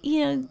be,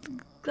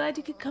 glad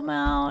you could come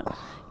out.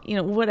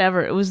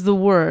 Whatever. It was the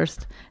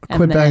worst. And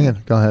Quit then-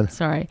 banging. Go ahead.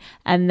 Sorry.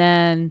 And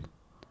then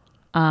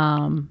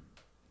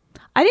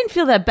I didn't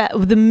feel that bad.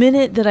 The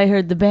minute that I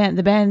heard the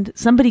band,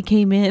 somebody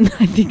came in,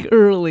 I think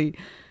early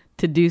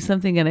to do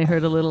something, and I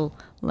heard a little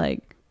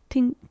like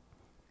ting.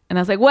 And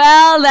I was like,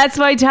 well, that's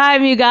my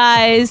time, you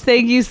guys.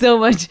 Thank you so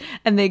much.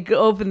 And they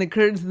opened the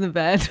curtains and the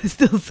band was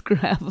still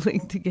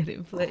scrabbling to get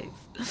in place.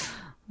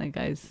 Like,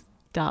 I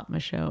stopped my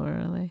show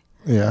early.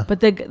 Yeah.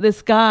 But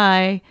this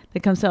guy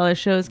that comes to all our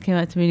shows came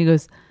out to me and he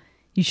goes,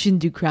 you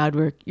shouldn't do crowd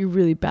work. You're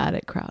really bad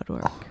at crowd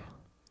work.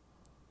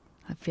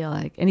 I feel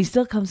like, and he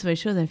still comes to my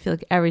shows, and I feel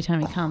like every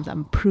time he comes,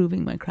 I'm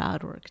proving my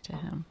crowd work to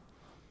him.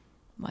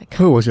 Like,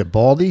 Who was it?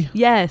 Baldy?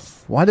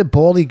 yes. Why did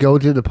Baldy go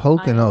to the I don't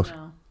Poconos? know.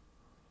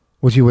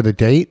 Was he with a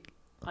date?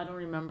 I don't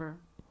remember.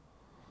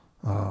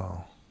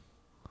 Oh,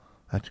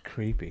 that's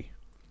creepy.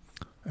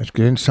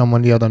 Didn't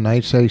someone the other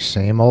night say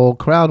same old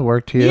crowd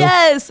work to you?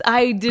 Yes,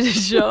 I did a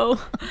show.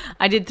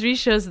 I did 3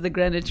 shows at the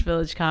Greenwich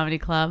Village Comedy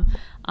Club.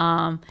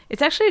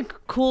 It's actually a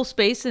cool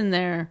space in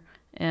there,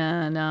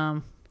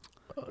 and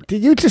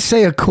Did you just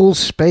say a cool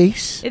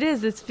space? it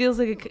is. It feels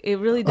like it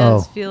really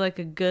does Oh. feel like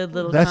a good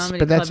little That's- comedy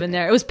but that's- club in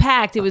there. It was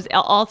packed. It was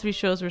all 3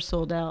 shows were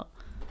sold out.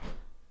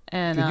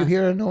 And Did you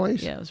hear a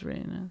noise? Yeah, it was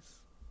really nice.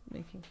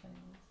 Making fun.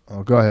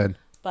 Oh, go ahead.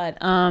 But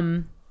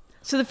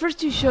so the first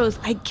 2 shows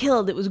I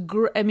killed. It was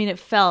it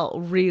felt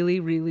really,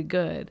 really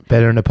good.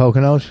 Better than the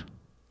Poconos?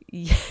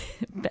 Yeah.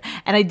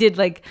 And I did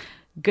like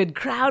good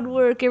crowd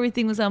work.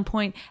 Everything was on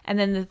point. And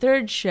then the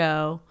 3rd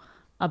show,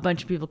 a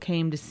bunch of people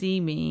came to see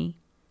me,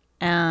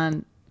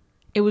 and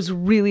it was a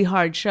really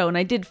hard show. And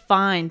I did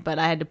fine, but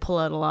I had to pull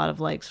out a lot of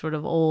like sort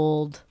of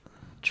old,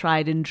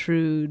 tried and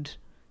true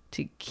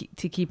to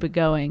keep it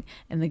going.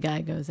 And the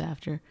guy goes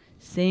after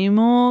same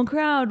old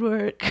crowd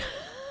work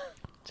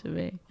to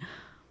me.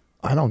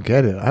 I don't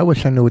get it. I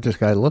wish I knew what this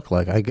guy looked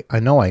like. I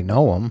know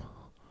him.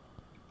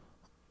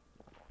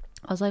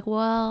 I was like,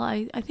 well,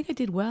 I think I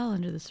did well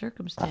under the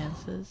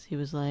circumstances. He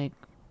was like,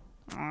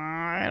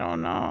 I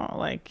don't know.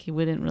 Like, he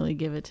wouldn't really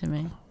give it to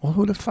me. Well,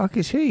 who the fuck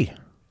is he?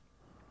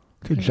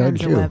 To He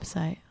judge runs a you.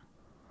 website.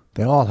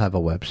 They all have a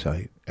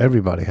website.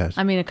 Everybody has.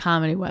 I mean, a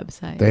comedy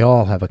website. They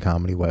all have a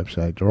comedy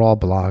website. They're all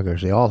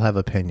bloggers. They all have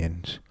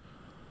opinions.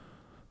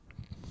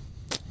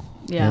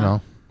 yeah.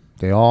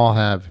 They all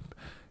have,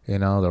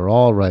 they're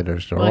all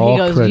writers. They're Well, all he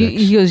goes,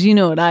 critics. he goes, you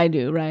know what I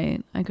do,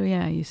 right? I go,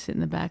 yeah, you sit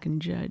in the back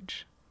and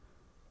judge.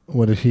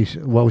 What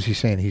was he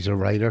saying? He's a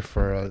writer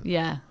for a...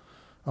 Yeah.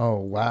 Oh,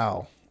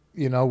 wow.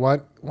 You know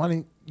what? Why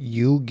don't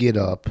you get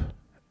up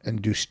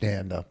and do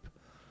stand-up?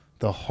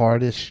 The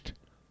hardest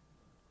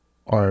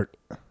art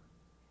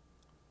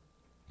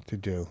to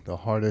do, the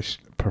hardest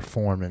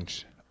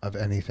performance of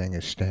anything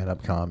is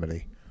stand-up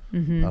comedy.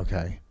 Mm-hmm.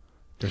 Okay?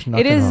 There's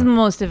nothing It is hard. the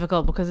most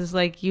difficult because it's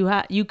like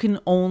you can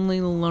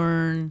only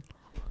learn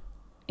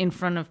in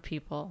front of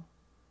people.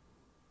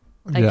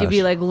 Like it'd be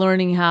Yes. like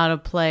learning how to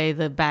play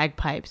the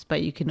bagpipes,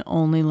 but you can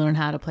only learn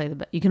how to play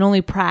you can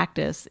only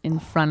practice in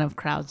front of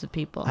crowds of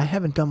people. I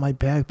haven't done my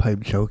bagpipe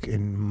joke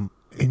in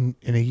a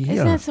year.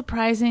 Isn't that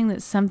surprising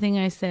that something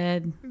I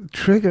said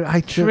Triggered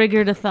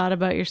triggered a thought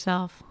about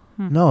yourself?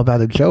 No,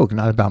 about a joke,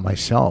 not about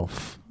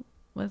myself.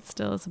 What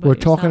still is about We're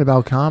talking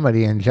yourself? about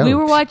comedy and jokes. We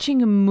were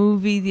watching a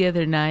movie the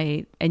other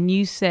night, and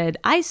you said,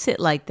 I sit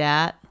like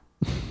that.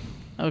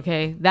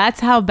 Okay, that's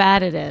how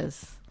bad it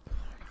is.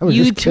 I was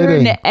You just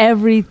turn kidding.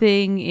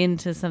 everything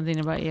into something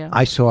about you.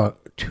 I saw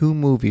 2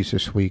 movies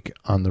this week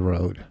on the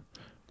road.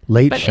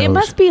 Late But shows. it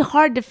must be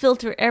hard to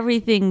filter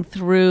everything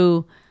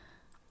through.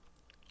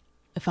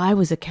 If I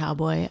was a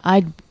cowboy,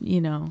 I'd,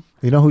 You know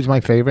who's my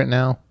favorite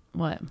now?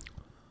 what?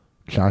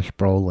 Josh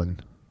Brolin.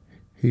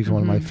 He's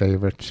one of my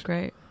favorites.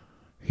 Great.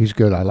 He's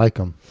good. I like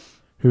him.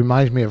 He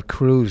reminds me of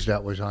Cruz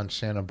that was on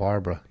Santa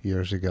Barbara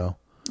years ago.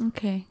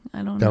 Okay, I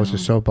don't know. That was a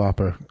soap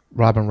opera.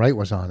 Robin Wright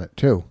was on it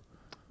too.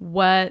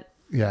 What?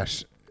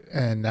 Yes.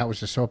 And that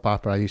was a soap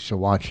opera I used to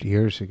watch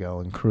years ago.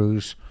 And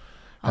Cruz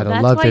Oh, had a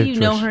that's love why interest. you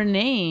know her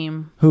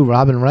name. Who,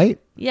 Robin Wright?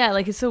 Yeah,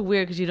 like it's so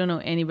weird because you don't know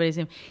anybody's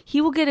name. He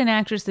will get an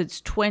actress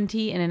that's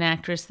 20 and an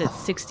actress that's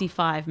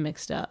 65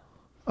 mixed up.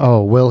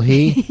 Oh, will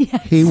he?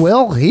 Yes. He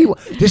will?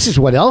 This is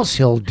what else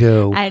he'll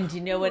do. And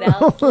you know what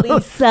else,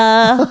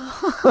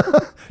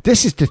 Lisa?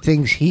 This is the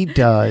things he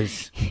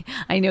does.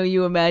 I know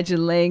you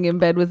imagine laying in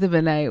bed with him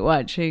at night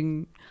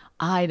watching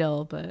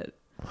Idol, but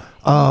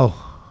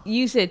Oh,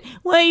 you said,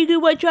 why are you going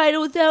to watch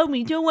Idol without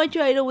me? Don't watch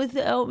Idol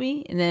without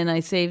me. And then I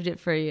saved it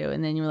for you.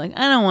 And then you were like,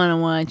 I don't want to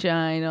watch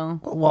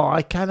Idol. well,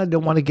 I kind of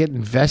don't want to get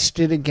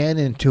invested again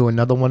into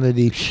another one of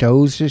these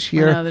shows this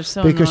year. know, they're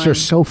so because they're annoying.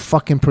 so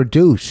fucking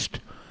produced.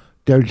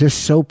 They're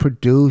just so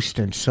produced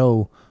and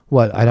so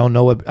what? I don't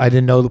know what I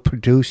didn't know the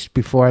produced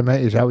before I met.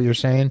 Is that what you're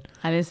saying?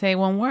 I didn't say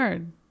one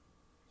word.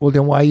 Well,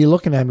 then why are you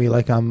looking at me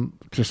like I'm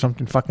just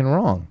something fucking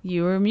wrong?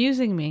 You were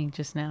amusing me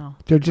just now.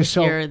 They're just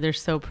so They're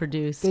so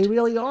produced. they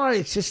really are.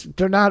 It's just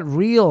they're not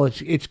real.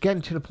 It's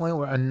getting to the point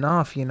where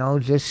enough,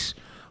 just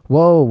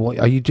whoa,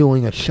 are you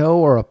doing a show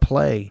or a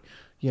play?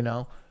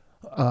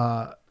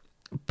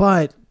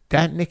 But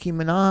that Nicki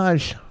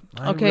Minaj.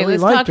 I Okay, really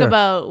let's liked talk her.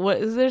 about what.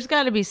 There's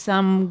got to be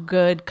some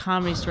good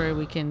comedy story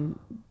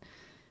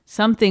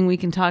something we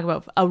can talk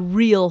about, a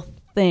real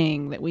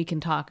thing that we can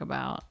talk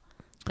about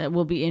that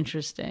will be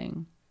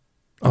interesting.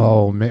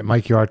 Oh,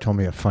 Mike Yard told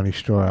me a funny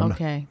story.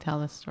 Okay, tell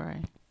the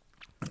story.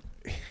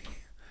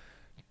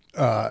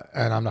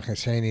 And I'm not going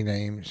to say any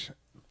names,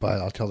 but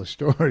I'll tell the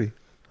story.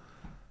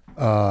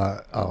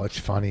 It's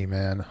funny,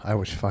 man. I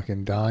was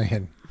fucking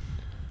dying.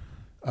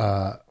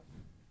 There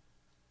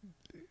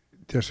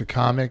was a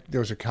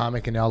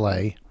comic in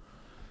L.A.,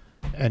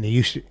 and he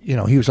used to,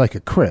 he was like a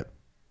Crip.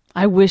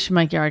 I wish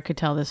Mike Yard could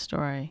tell this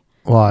story.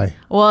 Why?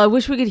 Well, I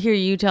wish we could hear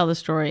you tell the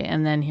story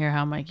and then hear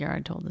how Mike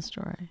Yard told the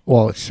story.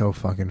 Well, it's so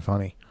fucking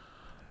funny.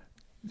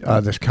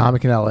 This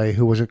comic in L.A.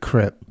 who was a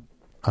Crip.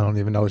 I don't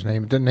even know his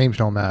name. The names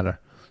don't matter.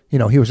 He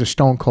was a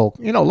stone cold.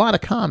 A lot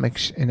of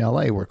comics in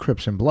L.A. were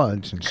Crips and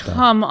Bloods and stuff.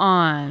 Come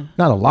on.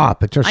 Not a lot,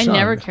 but there's I some.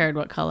 never cared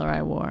what color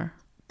I wore.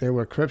 They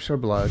were Crips or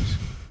Bloods,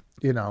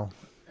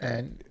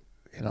 and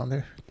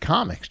they're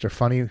comics. They're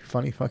funny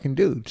fucking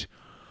dudes.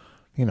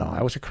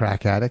 I was a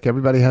crack addict.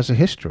 Everybody has a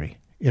history.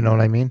 You know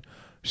what I mean?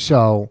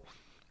 So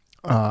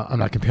I'm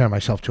not comparing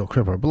myself to a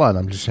Crip or a Blood.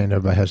 I'm just saying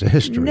everybody has a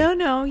history.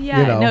 No,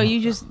 yeah.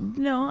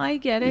 know. I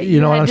get it.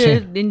 You know what had I'm to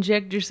saying?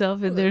 Inject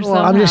yourself in there Well,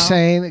 somehow.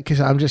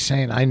 I'm just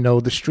saying I know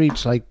the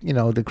streets like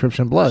the Crips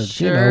and Bloods.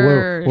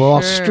 Sure, we're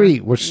all sure.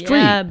 street. We're street.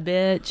 Yeah,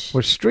 bitch.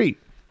 We're street.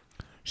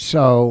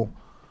 So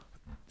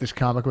this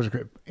comic was a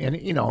Crip, and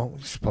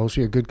supposed to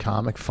be a good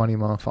comic, funny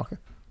motherfucker.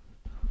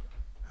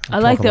 I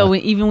like talking though,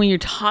 about- even when you're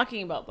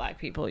talking about black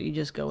people, you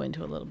just go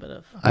into a little bit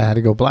of. I had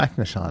to go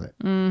blackness on it.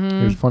 Mm-hmm.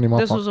 He was a funny motherfucker.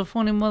 This was a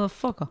funny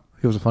motherfucker.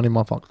 He was a funny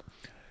motherfucker.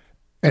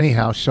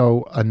 Anyhow,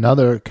 so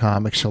another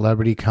comic,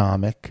 celebrity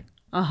comic,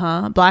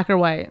 Black or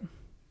white?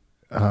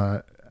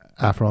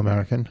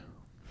 Afro-American,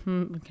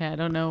 Okay, I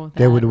don't know that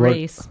They would work-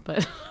 race,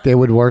 but they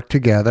would work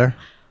together,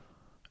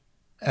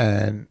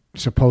 and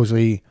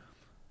supposedly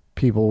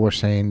people were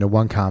saying the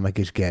one comic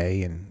is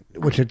gay, and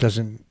which it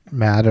doesn't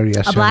matter.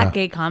 Yes, a or black no.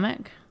 gay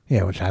comic.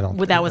 Yeah, which I don't.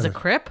 Well, that was a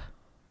Crip.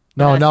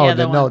 No, that's no, the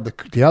other one.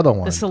 the other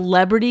one. The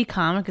celebrity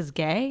comic is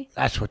gay.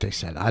 That's what they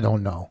said. I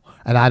don't know,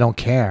 and I don't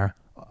care.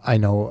 I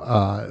know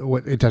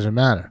it doesn't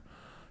matter.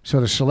 So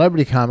the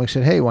celebrity comic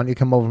said, "Hey, why don't you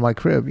come over to my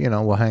crib?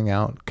 We'll hang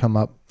out. Come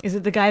up." Is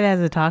it the guy that has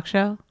a talk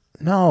show?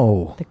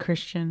 No, The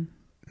Christian.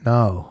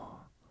 no.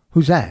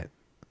 Who's that?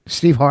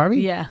 Steve Harvey?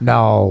 Yeah.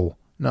 No.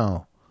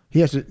 He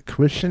has a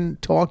Christian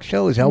talk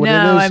show. Is that what it is?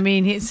 No, I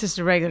mean it's just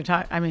a regular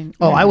talk. I mean,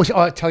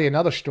 I'll tell you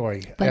another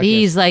story. But after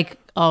he's like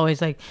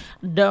always like,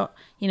 don't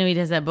he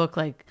does that book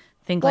like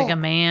Think Like Well, a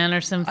Man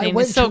or something.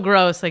 went It's so to-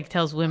 gross. Like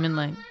tells women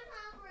like.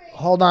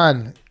 Hold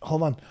on.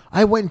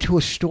 I went into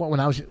a store when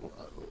I was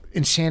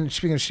in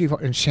speaking of Steve,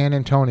 in San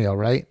Antonio,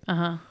 right?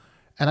 And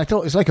I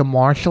thought it was like a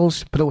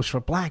Marshalls, but it was for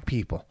black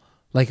people.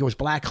 Like it was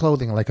black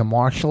clothing, like a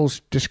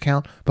Marshalls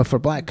discount, but for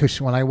black. Because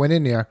when I went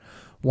in there,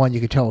 you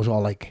could tell it was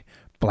all like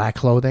black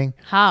clothing.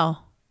 How?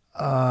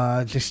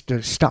 Just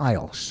the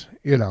styles,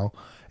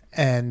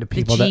 and the The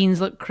people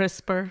jeans look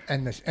crisper.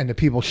 and the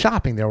people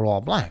shopping, they were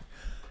all black.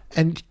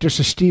 And there's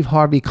a Steve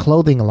Harvey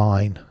clothing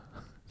line.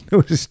 There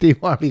was a Steve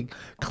Harvey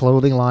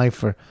clothing line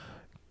for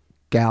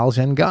gals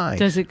and guys.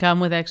 Does it come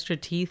with extra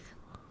teeth?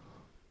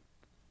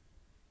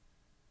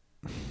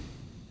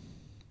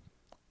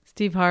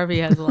 Steve Harvey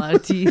has a lot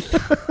of teeth.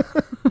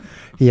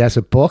 He has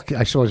a book.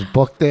 I saw his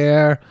book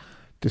there.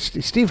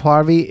 Steve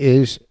Harvey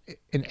is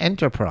an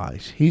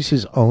enterprise. He's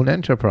his own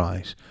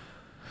enterprise.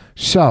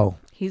 So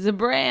He's a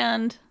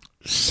brand.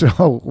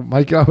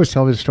 my girl was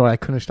telling me the story. I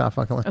couldn't stop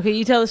fucking laughing. Okay,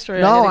 you tell the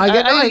story. No, I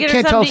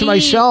can't tell it to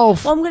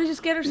myself. Well, I'm gonna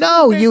just get her.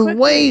 No, very you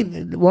quickly. wait.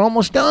 We're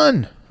almost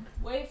done.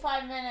 Wait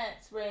 5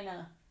 minutes,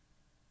 Raina.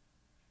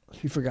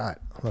 She forgot.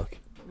 Look,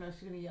 No,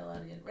 she's gonna yell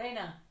out again.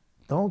 Raina.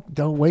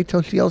 don't wait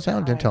till she yells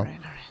out. Then tell.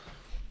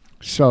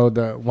 So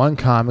the one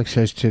comic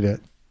says to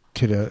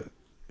the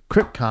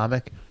Crip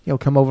comic,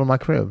 come over to my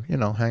crib,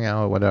 hang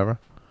out or whatever.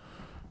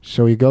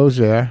 So he goes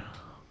there.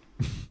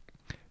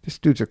 This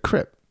dude's a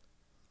Crip.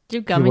 Do you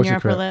have gum in your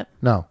upper lip?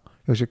 No,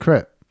 he was a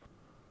Crip.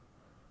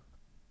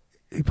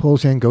 He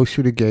pulls in, goes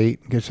through the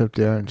gate, gets up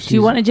there, and sees. Do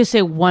you want to just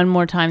say one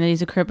more time that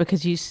he's a Crip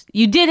because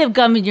you did have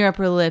gum in your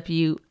upper lip,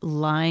 you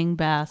lying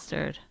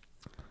bastard.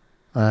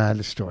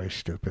 The story's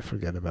stupid.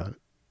 Forget about it.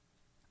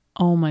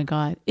 Oh my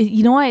God!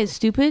 You know why it's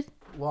stupid?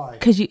 Why?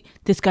 Because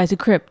this guy's a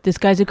Crip. This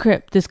guy's a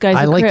Crip. This guy's a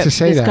Crip. I like to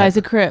say this that. Guy's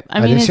a Crip. I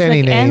mean, didn't it's say like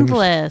any names.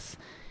 endless.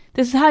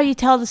 This is how you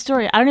tell the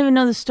story. I don't even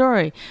know the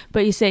story,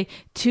 but you say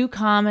two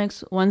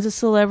comics. One's a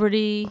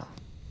celebrity,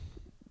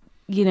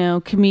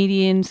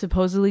 comedian,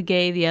 supposedly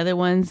gay. The other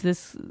one's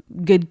this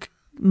good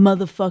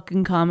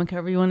motherfucking comic,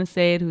 however you want to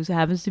say it, who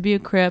happens to be a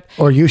Crip.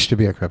 Or used to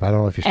be a Crip. I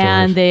don't know if you still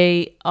And is.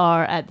 they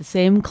are at the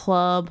same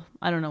club.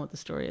 I don't know what the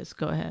story is.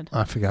 Go ahead.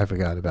 I forgot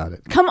about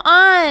it. Come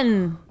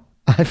on.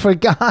 I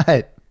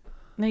forgot.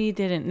 No, you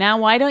didn't. Now,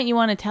 why don't you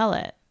want to tell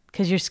it?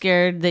 Because you're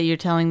scared that you're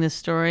telling this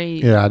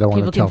story. Yeah, I don't want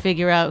to People tell. can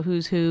figure out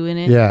who's who in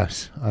it.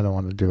 Yes, I don't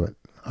want to do it.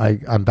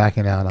 I'm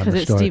backing out on Because the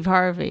it's story. Steve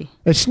Harvey.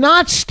 It's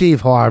not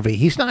Steve Harvey.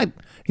 He's not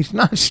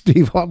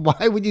Steve Harvey.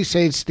 Why would you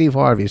say it's Steve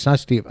Harvey? It's not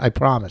Steve. I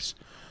promise.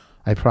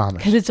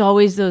 Because it's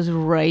always those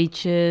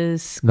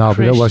righteous But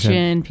it wasn't.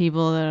 Christian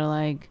people that are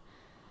like,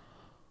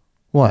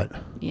 What?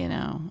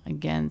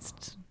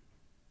 against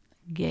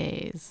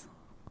gays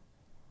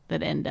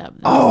that end up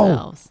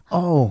themselves.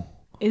 Oh.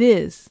 It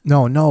is.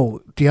 No.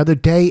 The other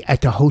day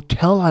at the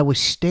hotel I was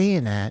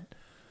staying at,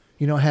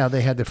 you know how they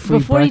had the free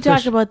Before breakfast? you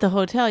talk about the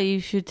hotel, you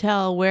should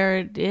tell where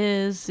it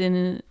is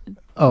in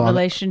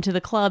relation to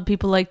the club.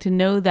 People like to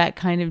know that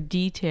kind of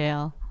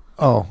detail.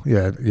 Oh,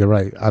 yeah, you're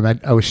right.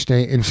 I was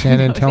staying in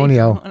San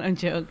Antonio. I'm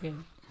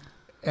joking.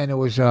 And it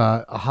was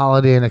a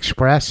Holiday Inn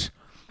Express.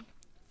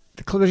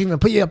 The club doesn't even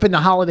put you up in the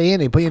Holiday Inn.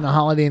 They put you in the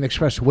Holiday Inn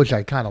Express, which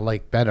I kind of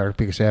like better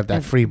because they have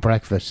that free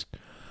breakfast.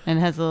 And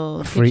it has a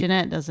little Free-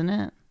 kitchenette, doesn't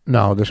it?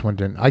 No, this one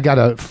didn't. I got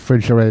a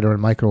refrigerator and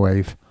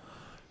microwave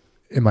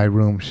in my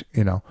rooms,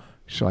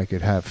 so I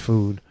could have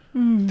food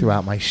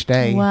throughout my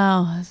stay.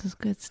 Wow, this is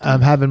good stuff.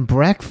 I'm having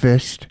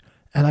breakfast,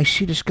 and I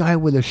see this guy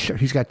with a shirt.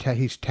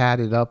 He's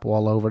tatted up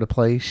all over the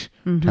place,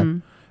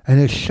 and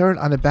his shirt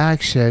on the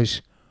back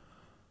says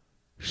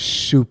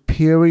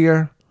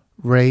 "Superior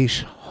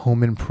Race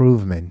Home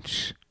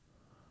Improvements,"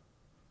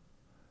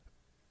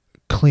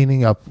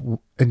 cleaning up,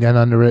 and then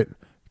under it,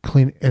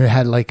 and it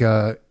had like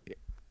a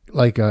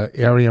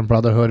Aryan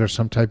Brotherhood or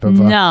some type of.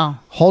 No.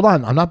 Hold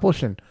on, I'm not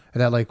bullshitting. It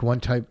had like one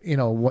type,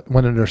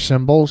 one of their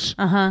symbols.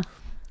 Uh-huh.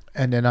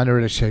 And then under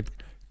it said,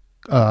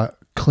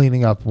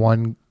 cleaning up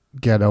one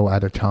ghetto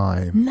at a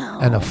time. No.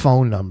 And a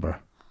phone number.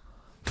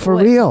 For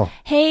What? real.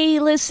 Hey,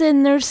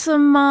 listen, there's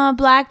some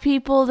black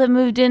people that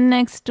moved in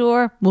next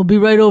door. We'll be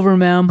right over,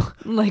 ma'am.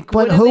 Like, But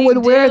what do who they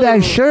would wear do?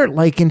 that shirt?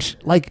 Like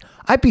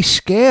I'd be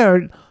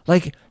scared.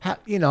 Like, what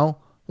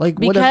if there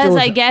Because was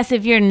I guess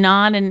if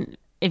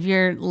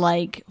you're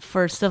like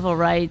for civil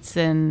rights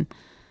and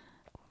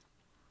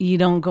you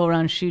don't go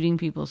around shooting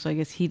people, so I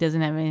guess he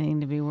doesn't have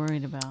anything to be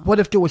worried about. What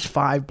if there was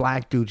 5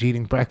 black dudes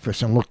eating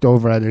breakfast and looked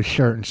over at his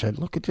shirt and said,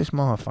 "Look at this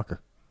motherfucker"?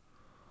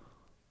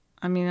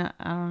 I mean, I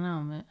don't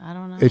know. I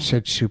don't know. It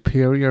said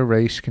Superior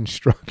Race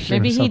Construction.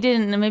 Maybe or he something.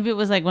 didn't. Maybe it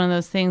was like one of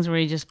those things where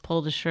he just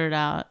pulled his shirt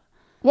out.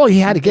 Well, he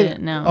had to get it.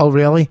 Didn't know. Oh,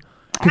 really?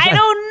 I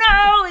don't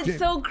know. It's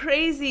so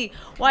crazy.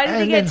 Why did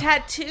he And get then-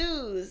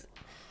 tattoos?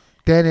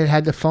 Then it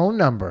had the phone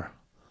number.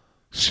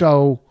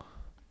 So,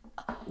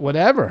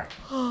 whatever.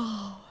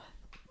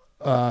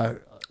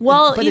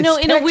 Well, but in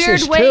it's a weird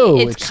Texas, way, too.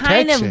 it's It's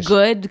kind of Texas.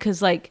 good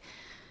because, like,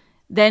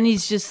 then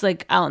he's just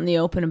like out in the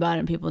open about it,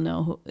 and people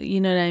know who.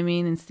 You know what I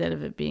mean? Instead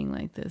of it being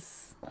like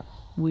this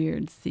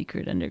weird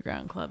secret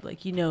underground club,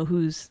 like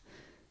who's.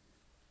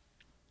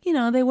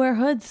 They wear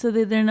hoods so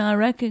that they're not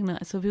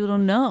recognized, so people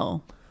don't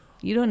know.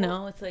 You don't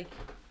know. It's like.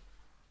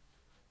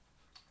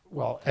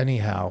 Well,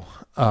 anyhow,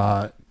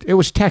 it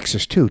was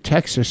Texas, too.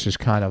 Texas is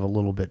kind of a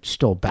little bit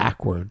still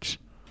backwards.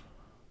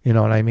 You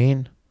know what I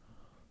mean?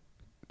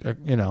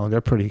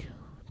 They're pretty...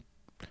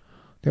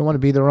 They want to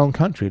be their own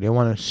country. They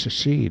want to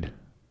secede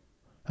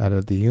out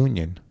of the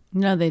Union.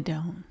 No, they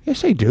don't.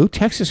 Yes, they do.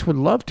 Texas would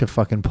love to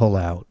fucking pull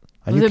out.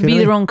 Are you Would it be kidding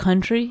their me? own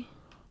country?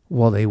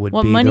 Well, they would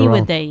What be money their would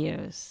own. they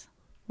use?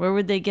 Where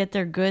would they get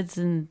their goods?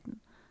 And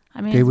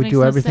I mean, They it would makes do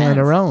no everything on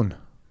their sense. own.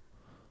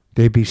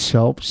 They'd be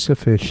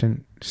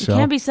self-sufficient So You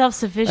can't be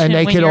self-sufficient And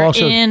they when could you're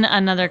also- in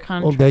another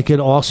country. well, they could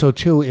also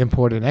too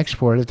import and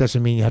export. It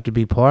doesn't mean you have to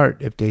be part.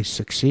 If they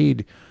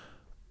succeed,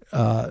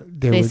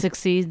 they would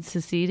succeed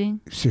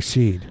seceding?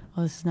 succeed.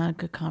 Well, this is not a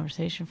good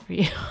conversation for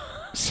you.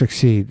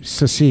 Succeed.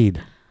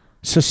 Secede.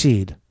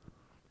 Secede.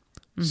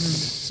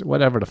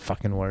 Whatever the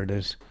fucking word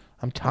is.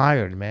 I'm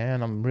tired,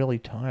 man. I'm really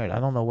tired. I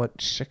don't know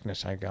what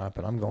sickness I got,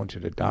 but I'm going to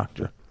the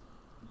doctor.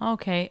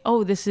 Okay.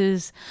 Oh, this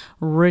is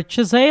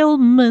Rich's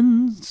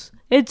Ailments.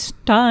 It's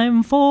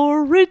time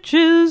for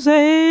Rich's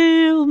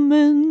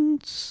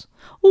Ailments.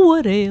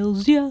 What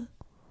ails ya,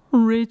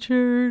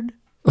 Richard?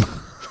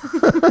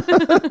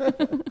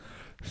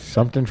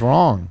 Something's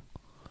wrong.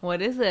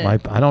 What is it? I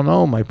don't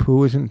know. My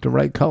poo isn't the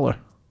right color.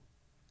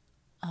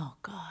 Oh,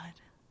 God.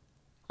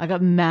 I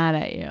got mad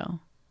at you.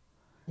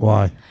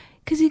 Why?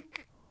 Because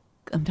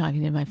I'm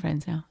talking to my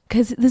friends now.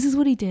 Because this is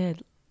what he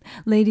did.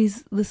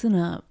 Ladies, listen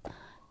up.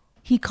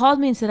 He called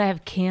me and said I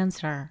have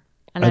cancer.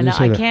 And I I didn't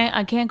say that.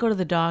 I can't go to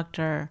the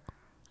doctor.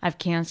 I have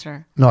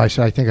cancer. No, I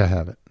said I think I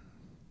have it.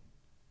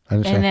 I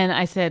didn't And say. then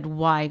I said,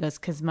 why? He goes,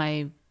 because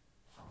my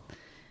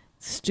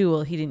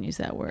stool, he didn't use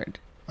that word.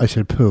 I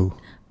said poo.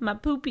 My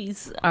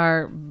poopies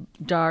are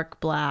dark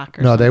black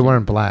or No, they something.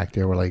 weren't black.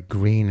 They were like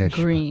greenish.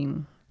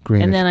 Green.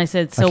 Greenish. And then I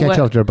said, so I can't what?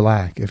 tell if they're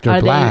black. If they're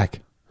Are they-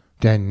 black,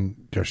 then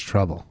there's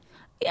trouble.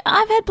 Yeah,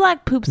 I've had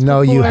black poops No,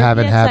 before. you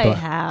haven't yes, had I black-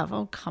 have.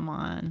 Oh, come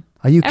on.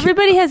 Are you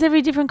Everybody has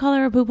every different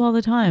color of poop all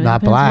the time. It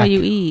not depends black? what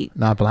you eat.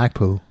 Not black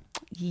poo.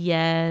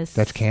 Yes.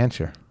 That's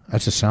cancer.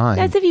 That's a sign.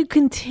 That's if you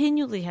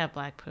continually have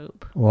black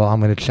poop. Well, I'm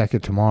going to check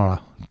it tomorrow.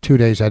 2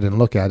 days I didn't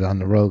look at it on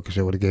the road because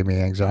it would have gave me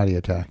an anxiety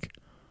attack.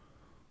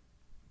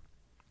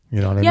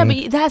 You know what I Yeah,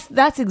 mean? but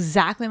that's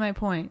exactly my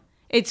point.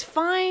 It's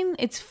fine.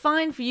 It's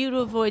fine for you to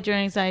avoid your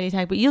anxiety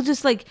attack, but you'll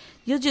just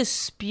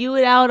spew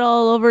it out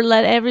all over.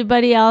 Let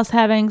everybody else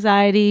have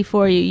anxiety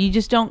for you. You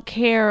just don't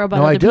care about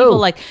No, other I do. people.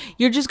 Like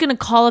you're just gonna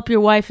call up your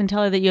wife and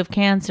tell her that you have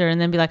cancer, and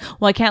then be like,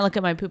 "Well, I can't look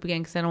at my poop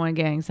again because I don't want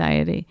to get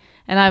anxiety."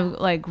 And I'm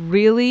like,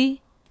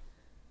 "Really?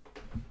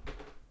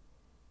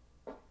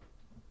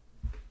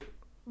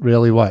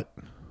 Really what?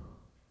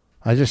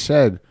 I just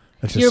said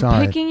it's a You're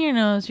sign. picking your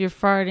nose. You're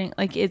farting.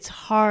 Like it's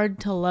hard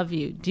to love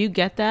you. Do you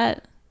get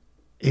that?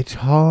 It's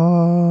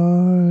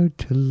hard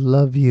to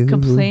love you.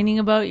 Complaining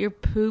about your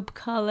poop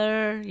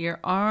color, your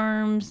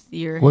arms,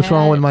 your What's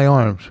wrong head. with my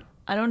arms?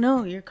 I don't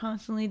know. You're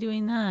constantly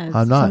doing that.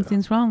 I'm not.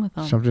 Something's wrong with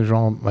them. Something's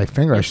wrong with my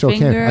finger. I Your still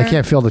can't. I finger.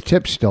 can't feel the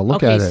tip still.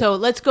 Look Okay, at it. so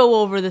let's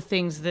go over the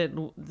things that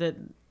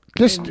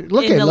Just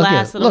look in at the look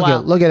last at little look while.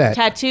 at look at that.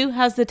 Tattoo?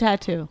 How's the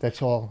tattoo?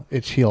 That's all.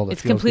 It's healed. It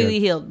It's feels completely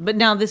good. healed. But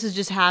now this is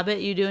just habit.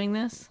 You doing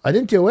this? I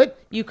didn't do it.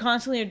 You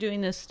constantly are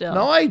doing this still.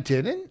 No, I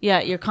didn't.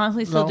 Yeah, you're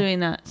constantly still No. doing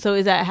that. So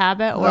is that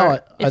habit or No, I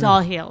it's didn't. all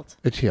healed?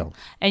 It's healed.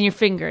 And your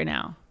finger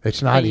now?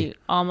 It's Are not. you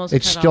almost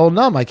It's cut still off?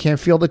 numb. I can't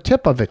feel the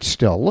tip of it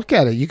still. Look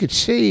at it. You could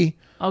see.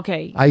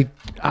 Okay. I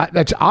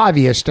that's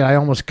obvious that I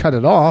almost cut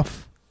it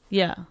off.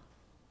 Yeah.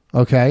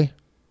 Okay.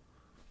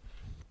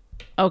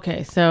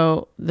 Okay.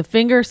 So the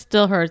finger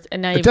still hurts,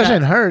 and now It you've got-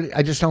 doesn't hurt.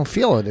 I just don't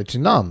feel it. It's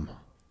numb.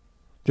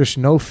 There's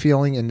no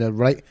feeling in the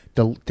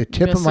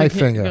tip of Just my like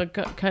finger.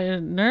 cut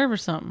a nerve or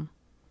something.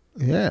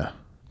 Yeah.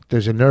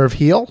 Does a nerve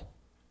heal?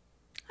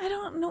 I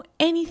don't know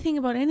anything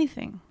about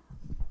anything.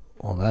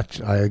 Well,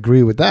 I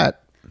agree with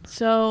that.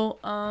 So,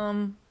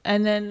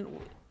 and then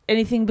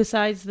anything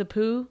besides the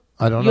poo?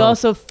 I don't You know.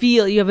 also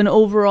feel you have an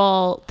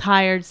overall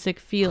tired, sick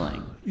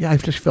feeling. Yeah, I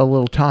just feel a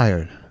little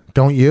tired.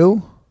 Don't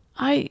you?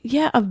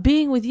 Of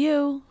being with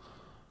you.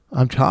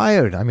 I'm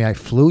tired. I mean, I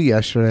flew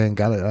yesterday and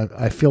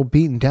I feel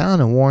beaten down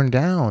and worn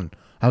down.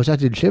 I was at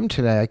the gym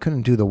today. I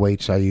couldn't do the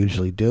weights I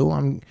usually do.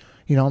 I'm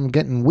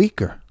getting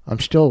weaker. I'm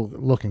still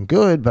looking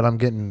good, but I'm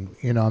getting,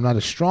 I'm not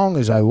as strong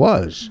as I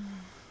was.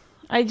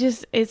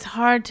 It's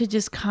hard to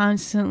just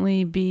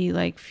constantly be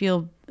like,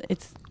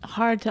 it's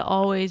hard to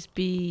always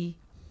be,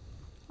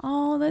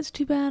 oh, that's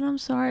too bad, I'm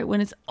sorry,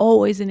 when it's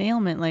always an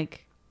ailment.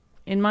 Like,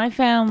 in my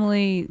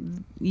family,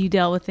 you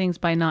dealt with things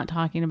by not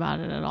talking about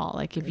it at all.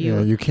 Like, if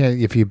You can't,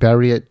 if you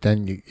bury it,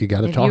 then you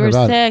got to if talk you were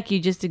about it. sick, you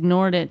just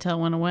ignored it till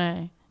it went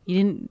away. You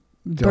didn't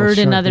There are burden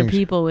certain other things-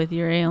 people with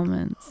your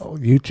ailments. Oh,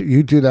 you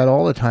do that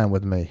all the time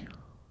with me,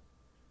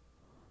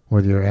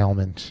 with your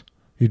ailments.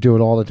 You do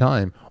it all the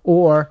time.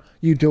 Or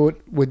you do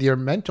it with your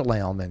mental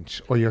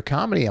ailments or your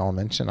comedy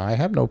ailments, and I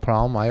have no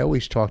problem. I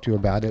always talk to you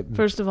about it.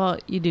 First of all,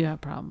 you do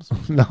have problems.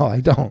 No, I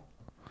don't.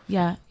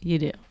 Yeah, you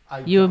do.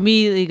 You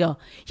immediately go,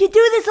 you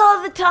do this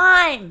all the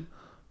time.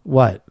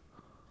 What?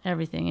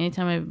 Everything.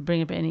 Anytime I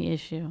bring up any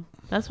issue.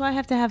 That's why I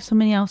have to have so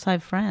many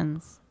outside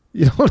friends.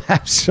 You don't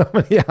have so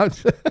many out.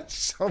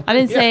 I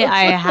didn't say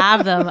I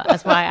have them.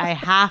 That's why I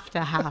have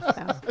to have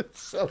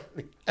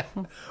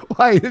them.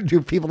 Why do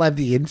people have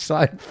the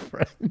inside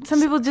friends? Some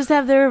people just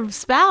have their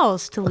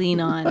spouse to lean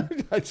on.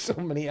 So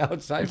many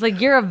outside. It's like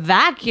you're a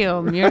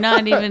vacuum. You're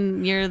not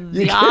even, you're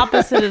the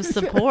opposite of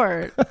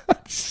support.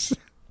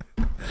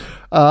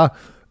 Are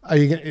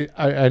any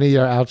of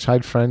your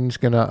outside friends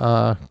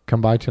gonna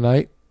come by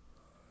tonight?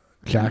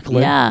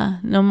 Jacqueline. Yeah,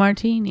 no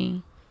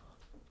martini.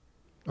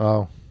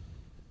 Oh.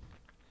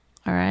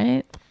 All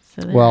right.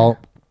 So there. Well,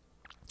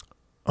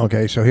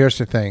 okay, so here's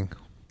the thing.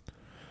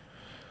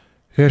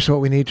 Here's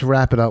what we need to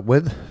wrap it up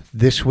with.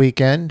 This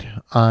weekend,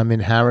 I'm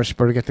in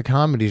Harrisburg at the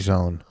Comedy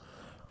Zone.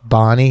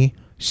 Bonnie,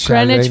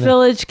 Saturday Greenwich night-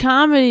 Village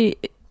Comedy,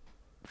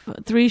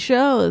 3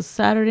 shows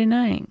Saturday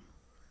night.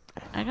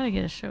 I gotta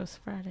get a show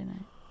Friday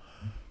night.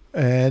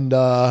 And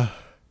I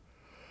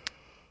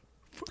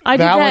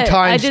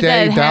Valentine's did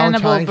Day, that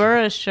Hannibal Valentine's-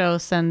 Buress show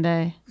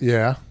Sunday,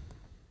 yeah.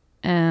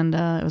 and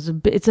it's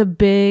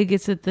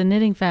at the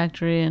Knitting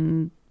Factory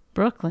in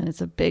Brooklyn.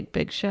 It's a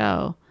big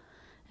show,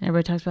 and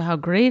everybody talks about how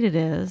great it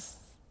is.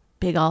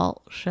 Big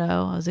alt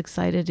show. I was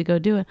excited to go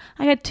do it.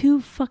 I got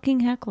 2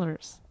 fucking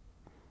hecklers,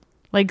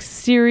 like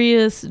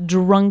serious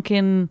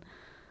drunken,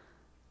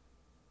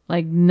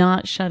 like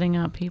not shutting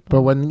up people.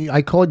 But when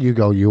I called you,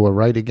 you were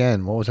right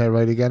again. What was I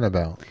right again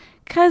about?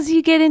 Because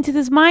you get into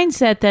this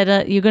mindset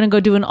that you're going to go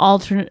do an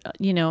alternative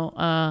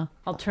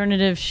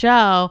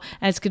show,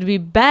 and it's going to be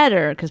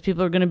better because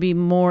people are going to be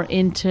more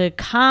into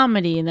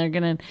comedy and they're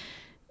going to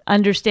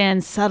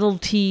understand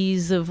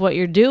subtleties of what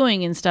you're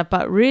doing and stuff.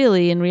 But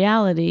really, in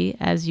reality,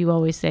 as you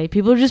always say,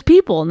 people are just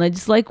people, and they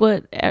just like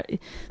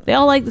they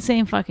all like the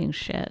same fucking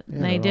shit. Yeah,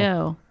 And they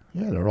do.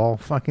 Yeah, they're all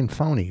fucking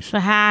phonies. The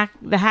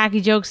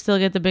hacky jokes still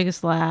get the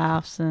biggest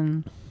laughs,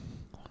 and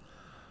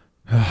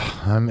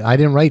I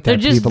didn't write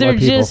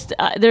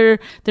that.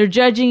 they're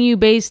judging you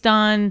based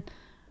on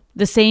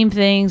the same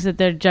things that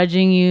they're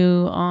judging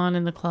you on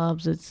in the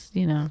clubs. It's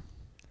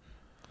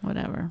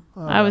whatever.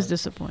 I was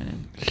disappointed.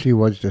 She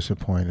was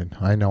disappointed.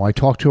 I know. I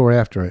talked to her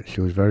after it.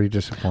 She was very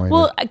disappointed.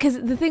 Well,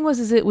 because the thing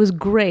was it was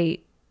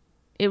great.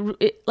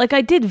 It like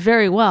I did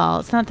very well.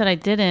 It's not that I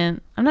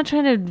didn't. I'm not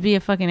trying to be a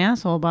fucking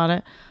asshole about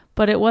it,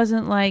 but it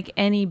wasn't like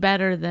any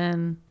better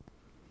than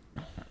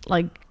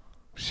like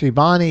see,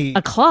 Bonnie.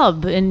 a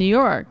club in New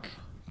York.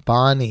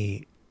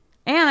 Bonnie.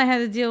 And I had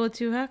to deal with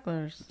 2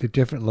 hecklers. The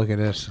different. Look at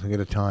this. Look at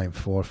the time.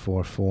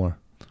 4:44.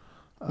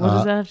 What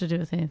does that have to do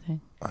with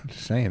anything? I'm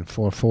just saying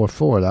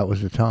 4:44. That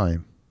was the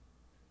time.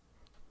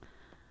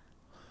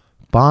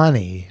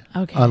 Bonnie.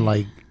 Okay.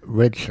 Unlike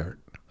Red Shirt.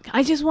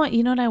 I just want,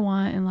 you know what I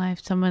want in life?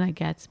 Someone that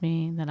gets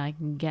me, that I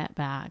can get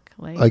back.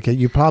 Like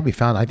you probably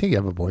found. I think you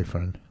have a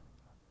boyfriend.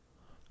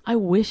 I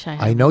wish I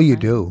had. I know you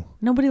do.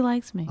 Nobody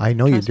likes me. I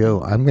know you Trust do.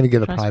 me. I'm going to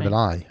get a Trust private me.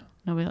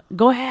 eye.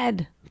 Go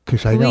ahead.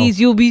 Because I know. Please,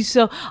 you'll be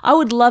so. I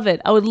would love it.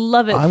 I would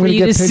love it I'm for gonna you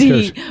to get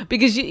see pictures.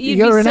 because you'd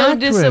You're be an so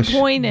actress.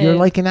 disappointed. You're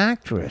like an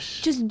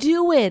actress. Just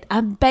do it.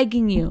 I'm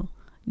begging you.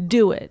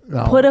 Do it.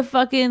 No. Put a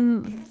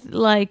fucking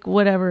like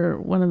whatever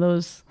one of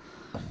those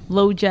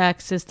low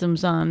jack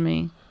systems on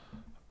me.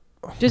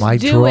 Just My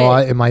do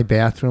drawer it. in my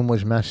bathroom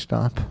was messed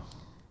up.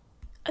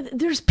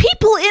 There's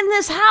people in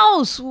this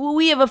house.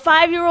 We have a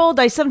 5-year-old.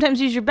 I sometimes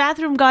use your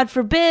bathroom. God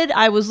forbid.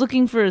 I was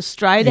looking for a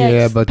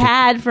Stridex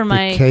pad for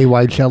my. The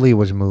KY jelly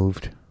was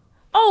moved.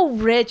 Oh,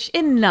 Rich,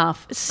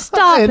 enough.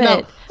 Stop Enough.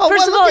 it. Oh,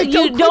 First well, of all, look,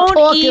 you quit don't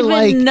talking even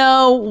like-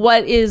 know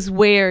what is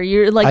where.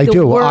 You're like I the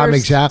do. worst. I'm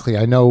exactly.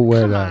 I know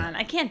where Come that. on.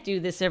 I can't do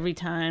this every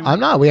time. I'm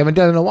not. We haven't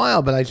done it in a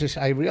while, but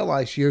I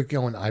realize you're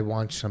going. I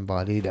want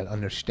somebody that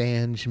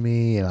understands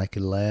me and I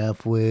can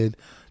laugh with.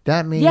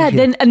 That means Yeah,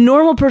 then a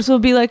normal person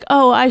would be like,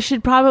 oh, I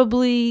should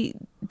probably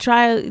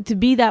try to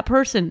be that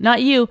person,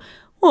 not you.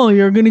 Well,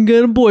 you're going to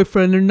get a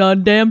boyfriend. There's not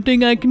a damn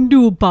thing I can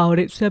do about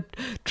it except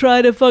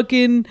try to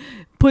fucking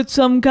put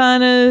some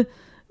kind of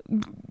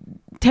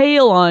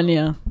tail on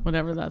you,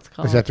 whatever that's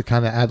called. Is that the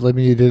kind of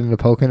ad-libbing you did in the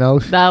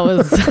Poconos? That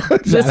was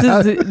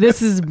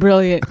this is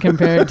brilliant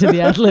compared to the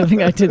ad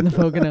libbing I did in the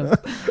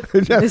Poconos.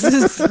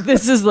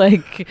 This is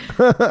like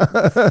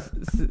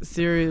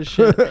serious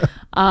shit.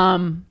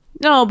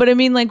 No, but I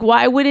mean, like,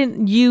 why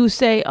wouldn't you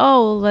say,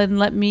 "Oh, then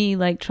let me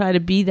like try to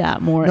be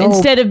that more," No.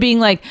 instead of being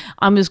like,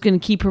 "I'm just going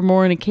to keep her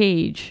more in a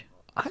cage."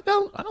 I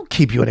don't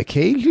keep you in a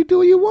cage. You do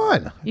what you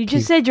want. You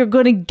just said you're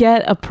going to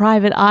get a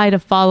private eye to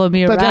follow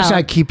me But around. that's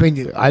not keeping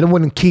you. I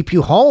wouldn't keep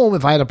you home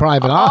if I had a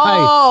private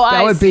eye. That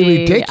I would see. be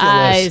ridiculous.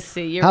 I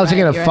see. You're How's it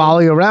right, going to you're follow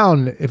you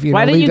around if you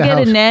Why don't don't leave you the get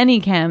house? a nanny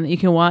cam that you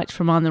can watch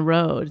from on the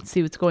road and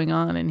see what's going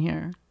on in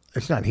here?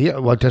 It's not here.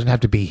 Well, it doesn't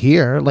have to be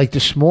here. Like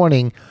this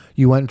morning,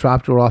 you went and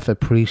dropped her off at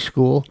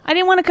preschool. I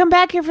didn't want to come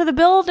back here for the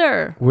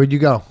builder. Where'd you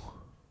go?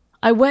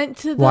 I went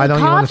to the Why don't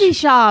you wanna coffee s-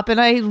 shop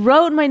and I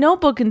wrote in my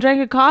notebook and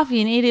drank a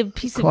coffee and ate a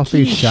piece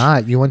Coffee of quiche.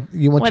 shot. You went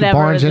to Whatever,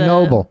 Barnes and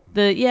Noble.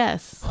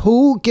 Yes.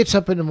 Who gets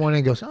up in the morning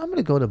and goes, I'm going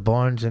to go to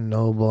Barnes and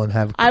Noble and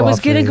have coffee? I was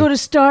going to go to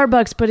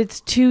Starbucks, but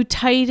it's too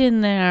tight in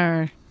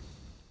there.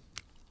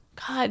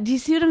 God, do you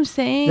see what I'm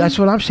saying? That's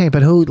what I'm saying.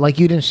 But who, like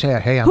you didn't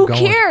say, hey, I'm Who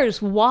going.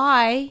 cares?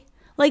 Why?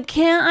 Like,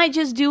 can't I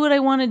just do what I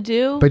want to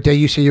do? But then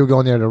you say you were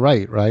going there to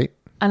write, right?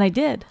 And I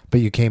did.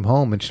 But you came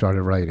home and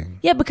started writing.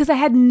 Yeah, because I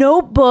had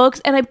notebooks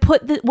and I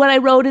put what I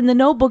wrote in the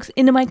notebooks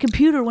into my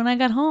computer when I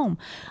got home.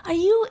 Are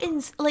you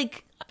in,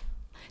 like,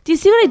 Do you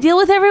see what I deal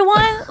with,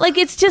 everyone? Like,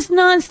 it's just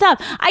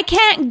nonstop. I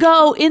can't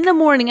go in the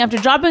morning after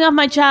dropping off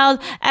my child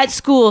at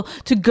school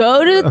to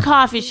go to the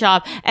coffee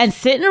shop and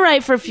sit and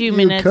write for a few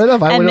minutes could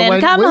have. I and would've then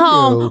went come with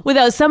home you.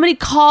 without somebody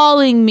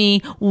calling me.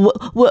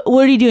 What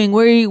are you doing?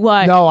 Where are you?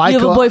 Why? No, I you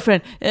have call- a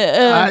boyfriend.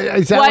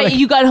 is that Why what I-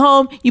 you got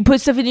home? You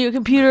put stuff into your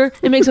computer.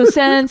 It makes no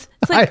sense.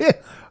 It's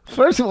like,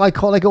 First of all, I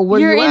call. I go,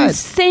 where you're you at?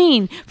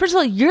 insane. First of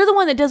all, you're the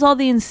one that does all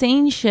the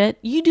insane shit.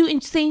 You do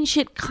insane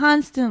shit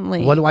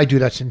constantly. What do I do?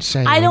 That's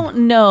insane. I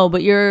don't know,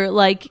 but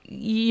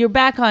you're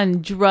back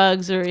on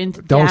drugs or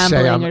into Don't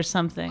say gambling or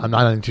something. I'm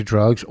not into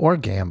drugs or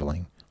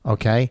gambling.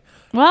 Okay.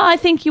 Well, I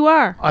think you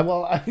are.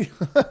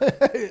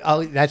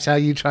 That's how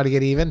you try to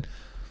get even.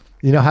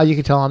 You know how you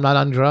can tell I'm not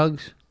on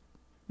drugs?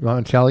 You want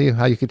me to tell you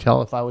how you could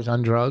tell if I was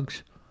on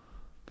drugs?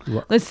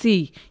 Let's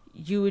see.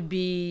 You would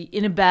be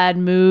in a bad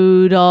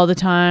mood all the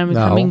time,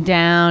 No. coming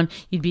down.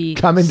 You'd be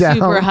Coming super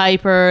down.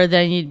 hyper.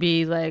 Then you'd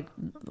be like,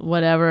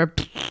 whatever.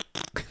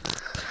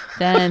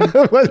 Then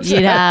What's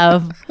you'd that?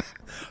 have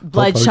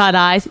bloodshot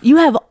eyes. You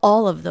have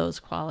all of those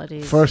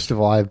qualities. First of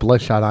all, I have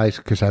bloodshot eyes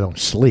because I don't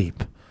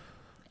sleep.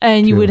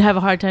 And you True. would have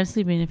a hard time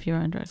sleeping if you were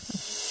on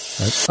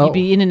drugs. Oh, You'd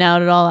be in and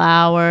out at all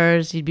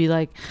hours. You'd be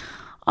like,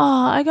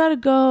 oh, I got to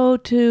go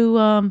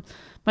to,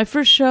 my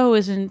first show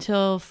isn't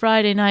until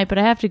Friday night, but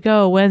I have to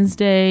go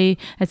Wednesday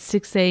at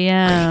 6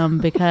 a.m.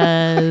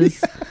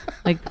 because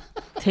like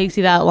takes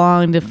you that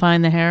long to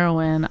find the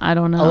heroin. I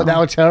don't know. oh,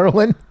 now it's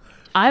heroin?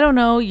 I don't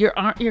know. You're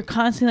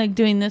constantly like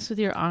doing this with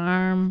your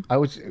arm.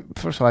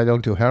 First of all, I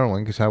don't do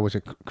heroin because I was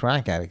a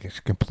crack addict. It's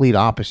complete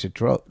opposite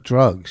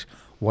drugs.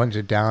 One's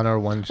a downer,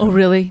 one's... Oh,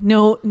 really?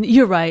 No,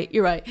 you're right.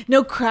 You're right.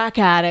 No crack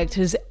addict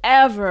has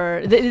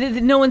ever,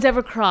 no one's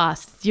ever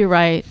crossed. You're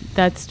right.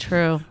 That's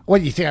true. What,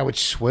 do you think I would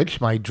switch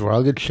my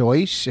drug of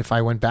choice if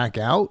I went back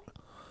out?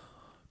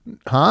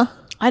 Huh?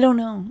 I don't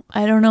know.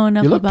 I don't know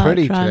enough You look about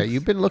pretty drugs. today.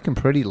 You've been looking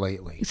pretty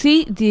lately.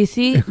 See? Do you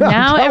see?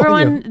 Now telling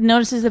everyone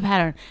notices the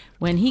pattern.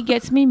 When he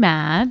gets me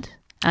mad,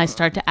 I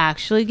start to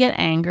actually get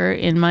anger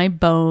in my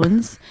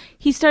bones.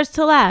 He starts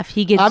to laugh.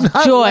 He gets I'm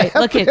not joy.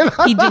 Look laughing.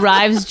 at he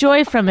derives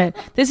joy from it.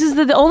 This is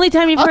the only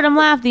time you've heard him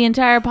laugh the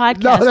entire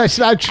podcast. No, that's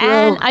not true.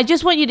 And I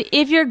just want you to,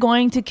 if you're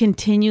going to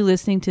continue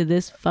listening to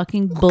this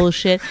fucking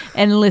bullshit,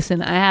 and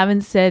listen, I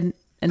haven't said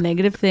a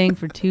negative thing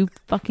for 2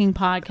 fucking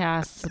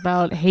podcasts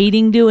about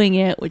hating doing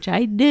it, which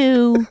I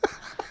do.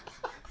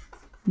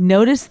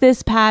 Notice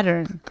this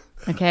pattern,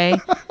 okay?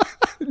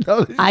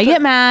 I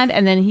get mad,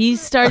 and then he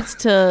starts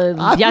to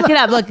yuck it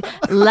up, look,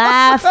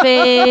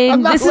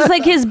 laughing. This is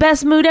like his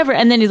best mood ever.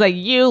 And then he's like,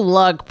 "You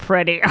look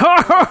pretty,"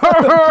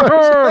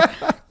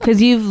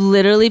 because you've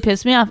literally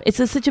pissed me off. It's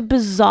such a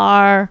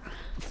bizarre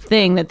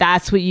thing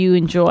that's what you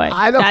enjoy.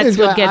 That's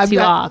what gets you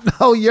off.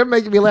 No, you're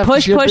making me laugh.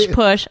 Push, You're push, being-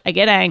 push. I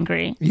get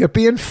angry. You're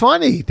being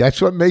funny.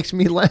 That's what makes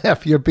me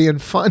laugh. You're being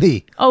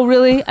funny. Oh,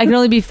 really? I can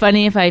only be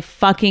funny if I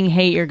fucking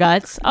hate your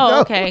guts. Oh,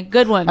 No. okay.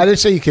 Good one. I didn't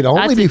say you could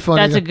only That's be a,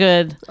 funny. That's a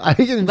good. I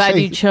didn't Glad say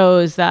you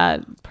chose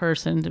that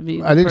person to be.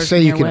 The I didn't person say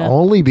you you're can with.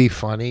 only be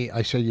funny.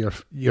 I said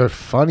you're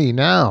funny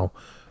now.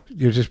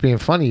 You're just being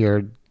funny.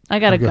 I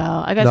gotta Okay.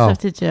 go. I got No. stuff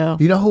to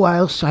do. You know who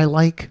else I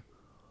like?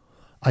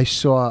 I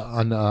saw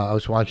on. I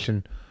was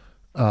watching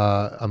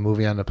a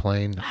movie on the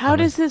plane. How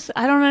does this?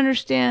 I don't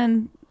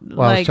understand.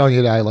 Well, I was Like, telling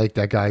you that I like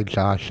that guy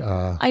Josh.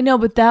 I know,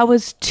 but that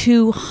was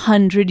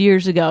 200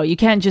 years ago. You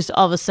can't just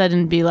all of a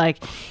sudden be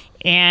like,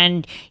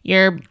 and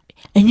you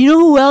know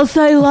who else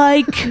I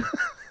like?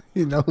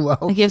 You know who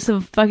else? Like you have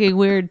some fucking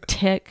weird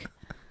tick.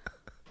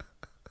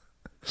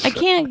 I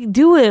can't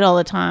do it all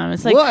the time.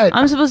 It's like What?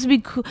 I'm supposed to be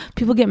cool.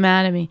 People get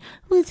mad at me.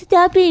 Well,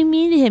 stop being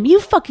mean to him. You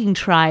fucking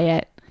try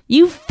it.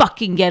 You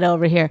fucking get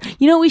over here.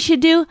 You know what we should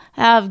do?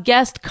 Have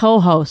guest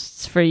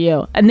co-hosts for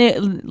you. And they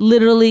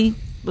literally,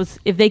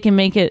 if they can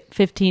make it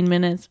 15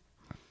 minutes,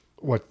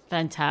 What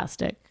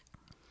fantastic.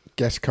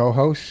 guest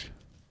co-host?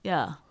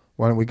 Yeah.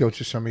 Why don't we go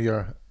to some of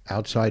your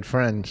outside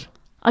friends?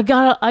 I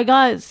got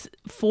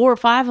 4 or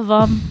 5 of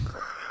them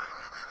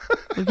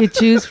we could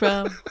choose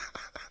from.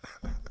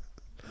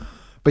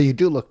 But you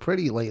do look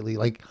pretty lately.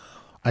 Like,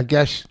 I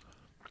guess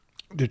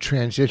the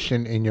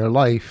transition in your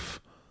life,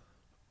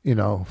 you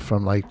know,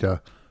 from like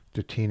the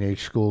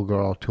teenage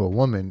schoolgirl to a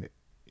woman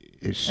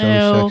is so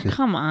Oh, sexy.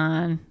 come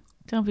on.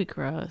 Don't be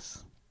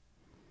gross.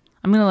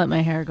 I'm going to let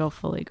my hair go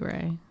fully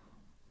gray.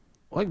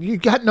 Well, you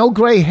got no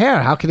gray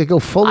hair. How can it go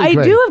fully I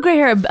gray? do have gray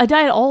hair. I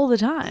dye it all the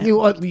time. You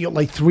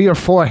like 3 or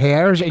 4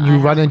 hairs and you I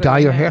run have and dye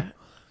gray your hair. hair?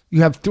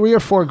 You have 3 or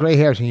 4 gray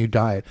hairs and you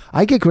dye it.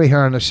 I get gray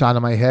hair on the side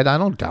of my head. I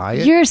don't dye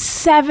it. You're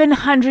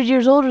 700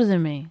 years older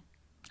than me.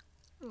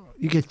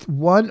 You get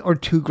 1 or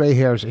 2 gray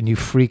hairs and you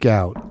freak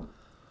out.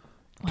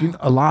 Do you,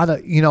 a lot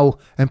of, you know,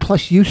 and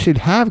plus you should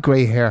have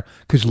gray hair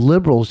because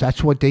liberals,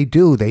 that's what they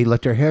do. They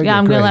let their hair Yeah, get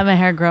I'm gray. going to let my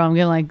hair grow. I'm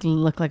going to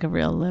look like a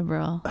real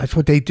liberal. That's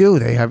what they do.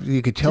 They have,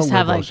 you could tell Just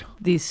have liberals. like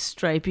these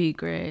stripy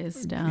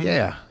grays down.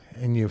 Yeah.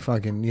 And you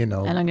fucking, you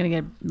know, And I'm going to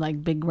get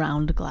like big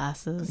round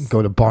glasses.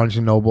 go to Barnes &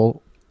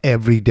 Noble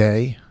every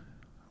day.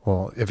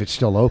 Well, if it's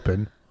still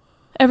open.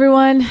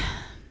 Everyone,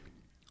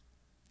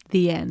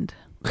 the end.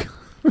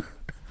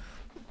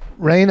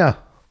 Raina.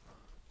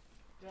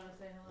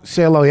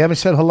 Say hello. You haven't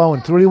said hello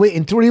in 3 weeks.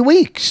 In 3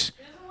 weeks. She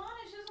doesn't want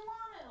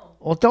to.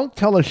 Well, don't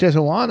tell her she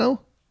doesn't want to.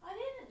 I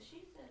didn't.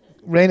 She said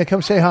it. Raina,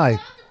 come say hi. Is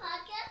that the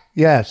podcast?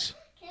 Yes.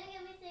 Can you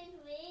give me things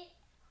to eat?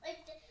 Like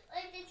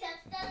the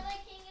chips that I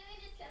like? Can you give me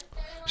the chips that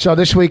I like? So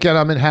this weekend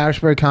I'm in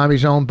Harrisburg Comedy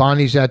Zone.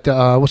 Bonnie's at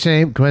the, what's the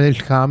name?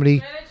 Greenwich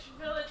Comedy.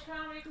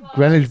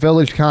 Greenwich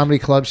Village Comedy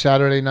Club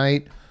Saturday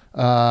night.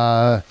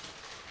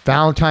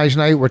 Valentine's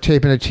night we're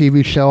taping a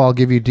TV show. I'll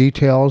give you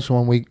details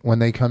when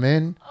they come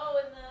in.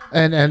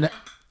 And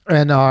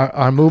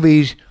our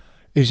movies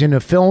is in a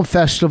film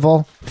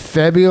festival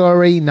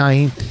February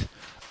 9th,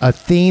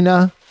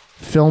 Athena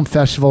Film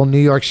Festival, New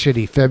York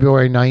City,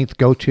 February 9th.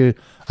 Go to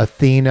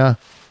Athena,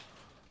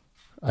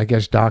 I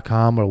guess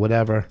 .com or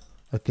whatever.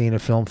 Athena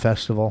Film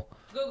Festival.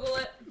 Google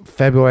it.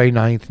 February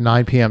 9th,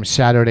 9 p.m.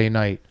 Saturday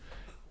night.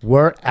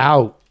 We're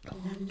out.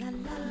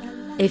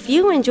 If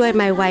you enjoyed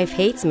My Wife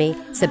Hates Me,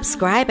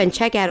 subscribe and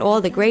check out all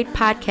the great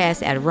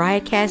podcasts at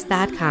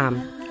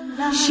riotcast.com.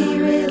 She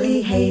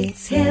really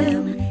hates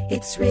him,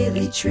 it's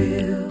really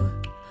true.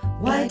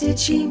 Why did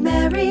she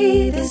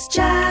marry this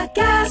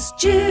jackass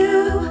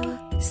Jew?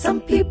 Some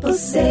people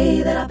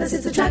say that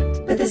opposites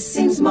attract, but this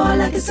seems more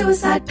like a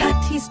suicide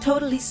pact. He's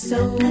totally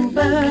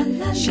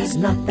sober, she's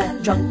not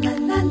that drunk.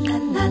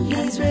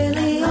 He's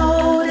really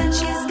old and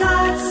she's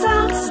got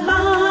some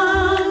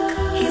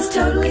spunk. He's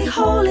totally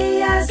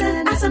holy as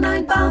an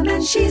asinine bomb,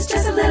 and she's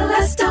just a little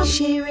less dumb.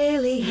 She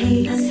really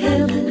hates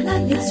him,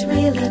 it's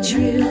really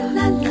true.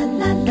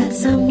 But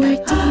somewhere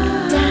deep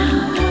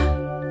down,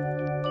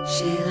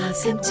 she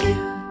loves him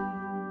too.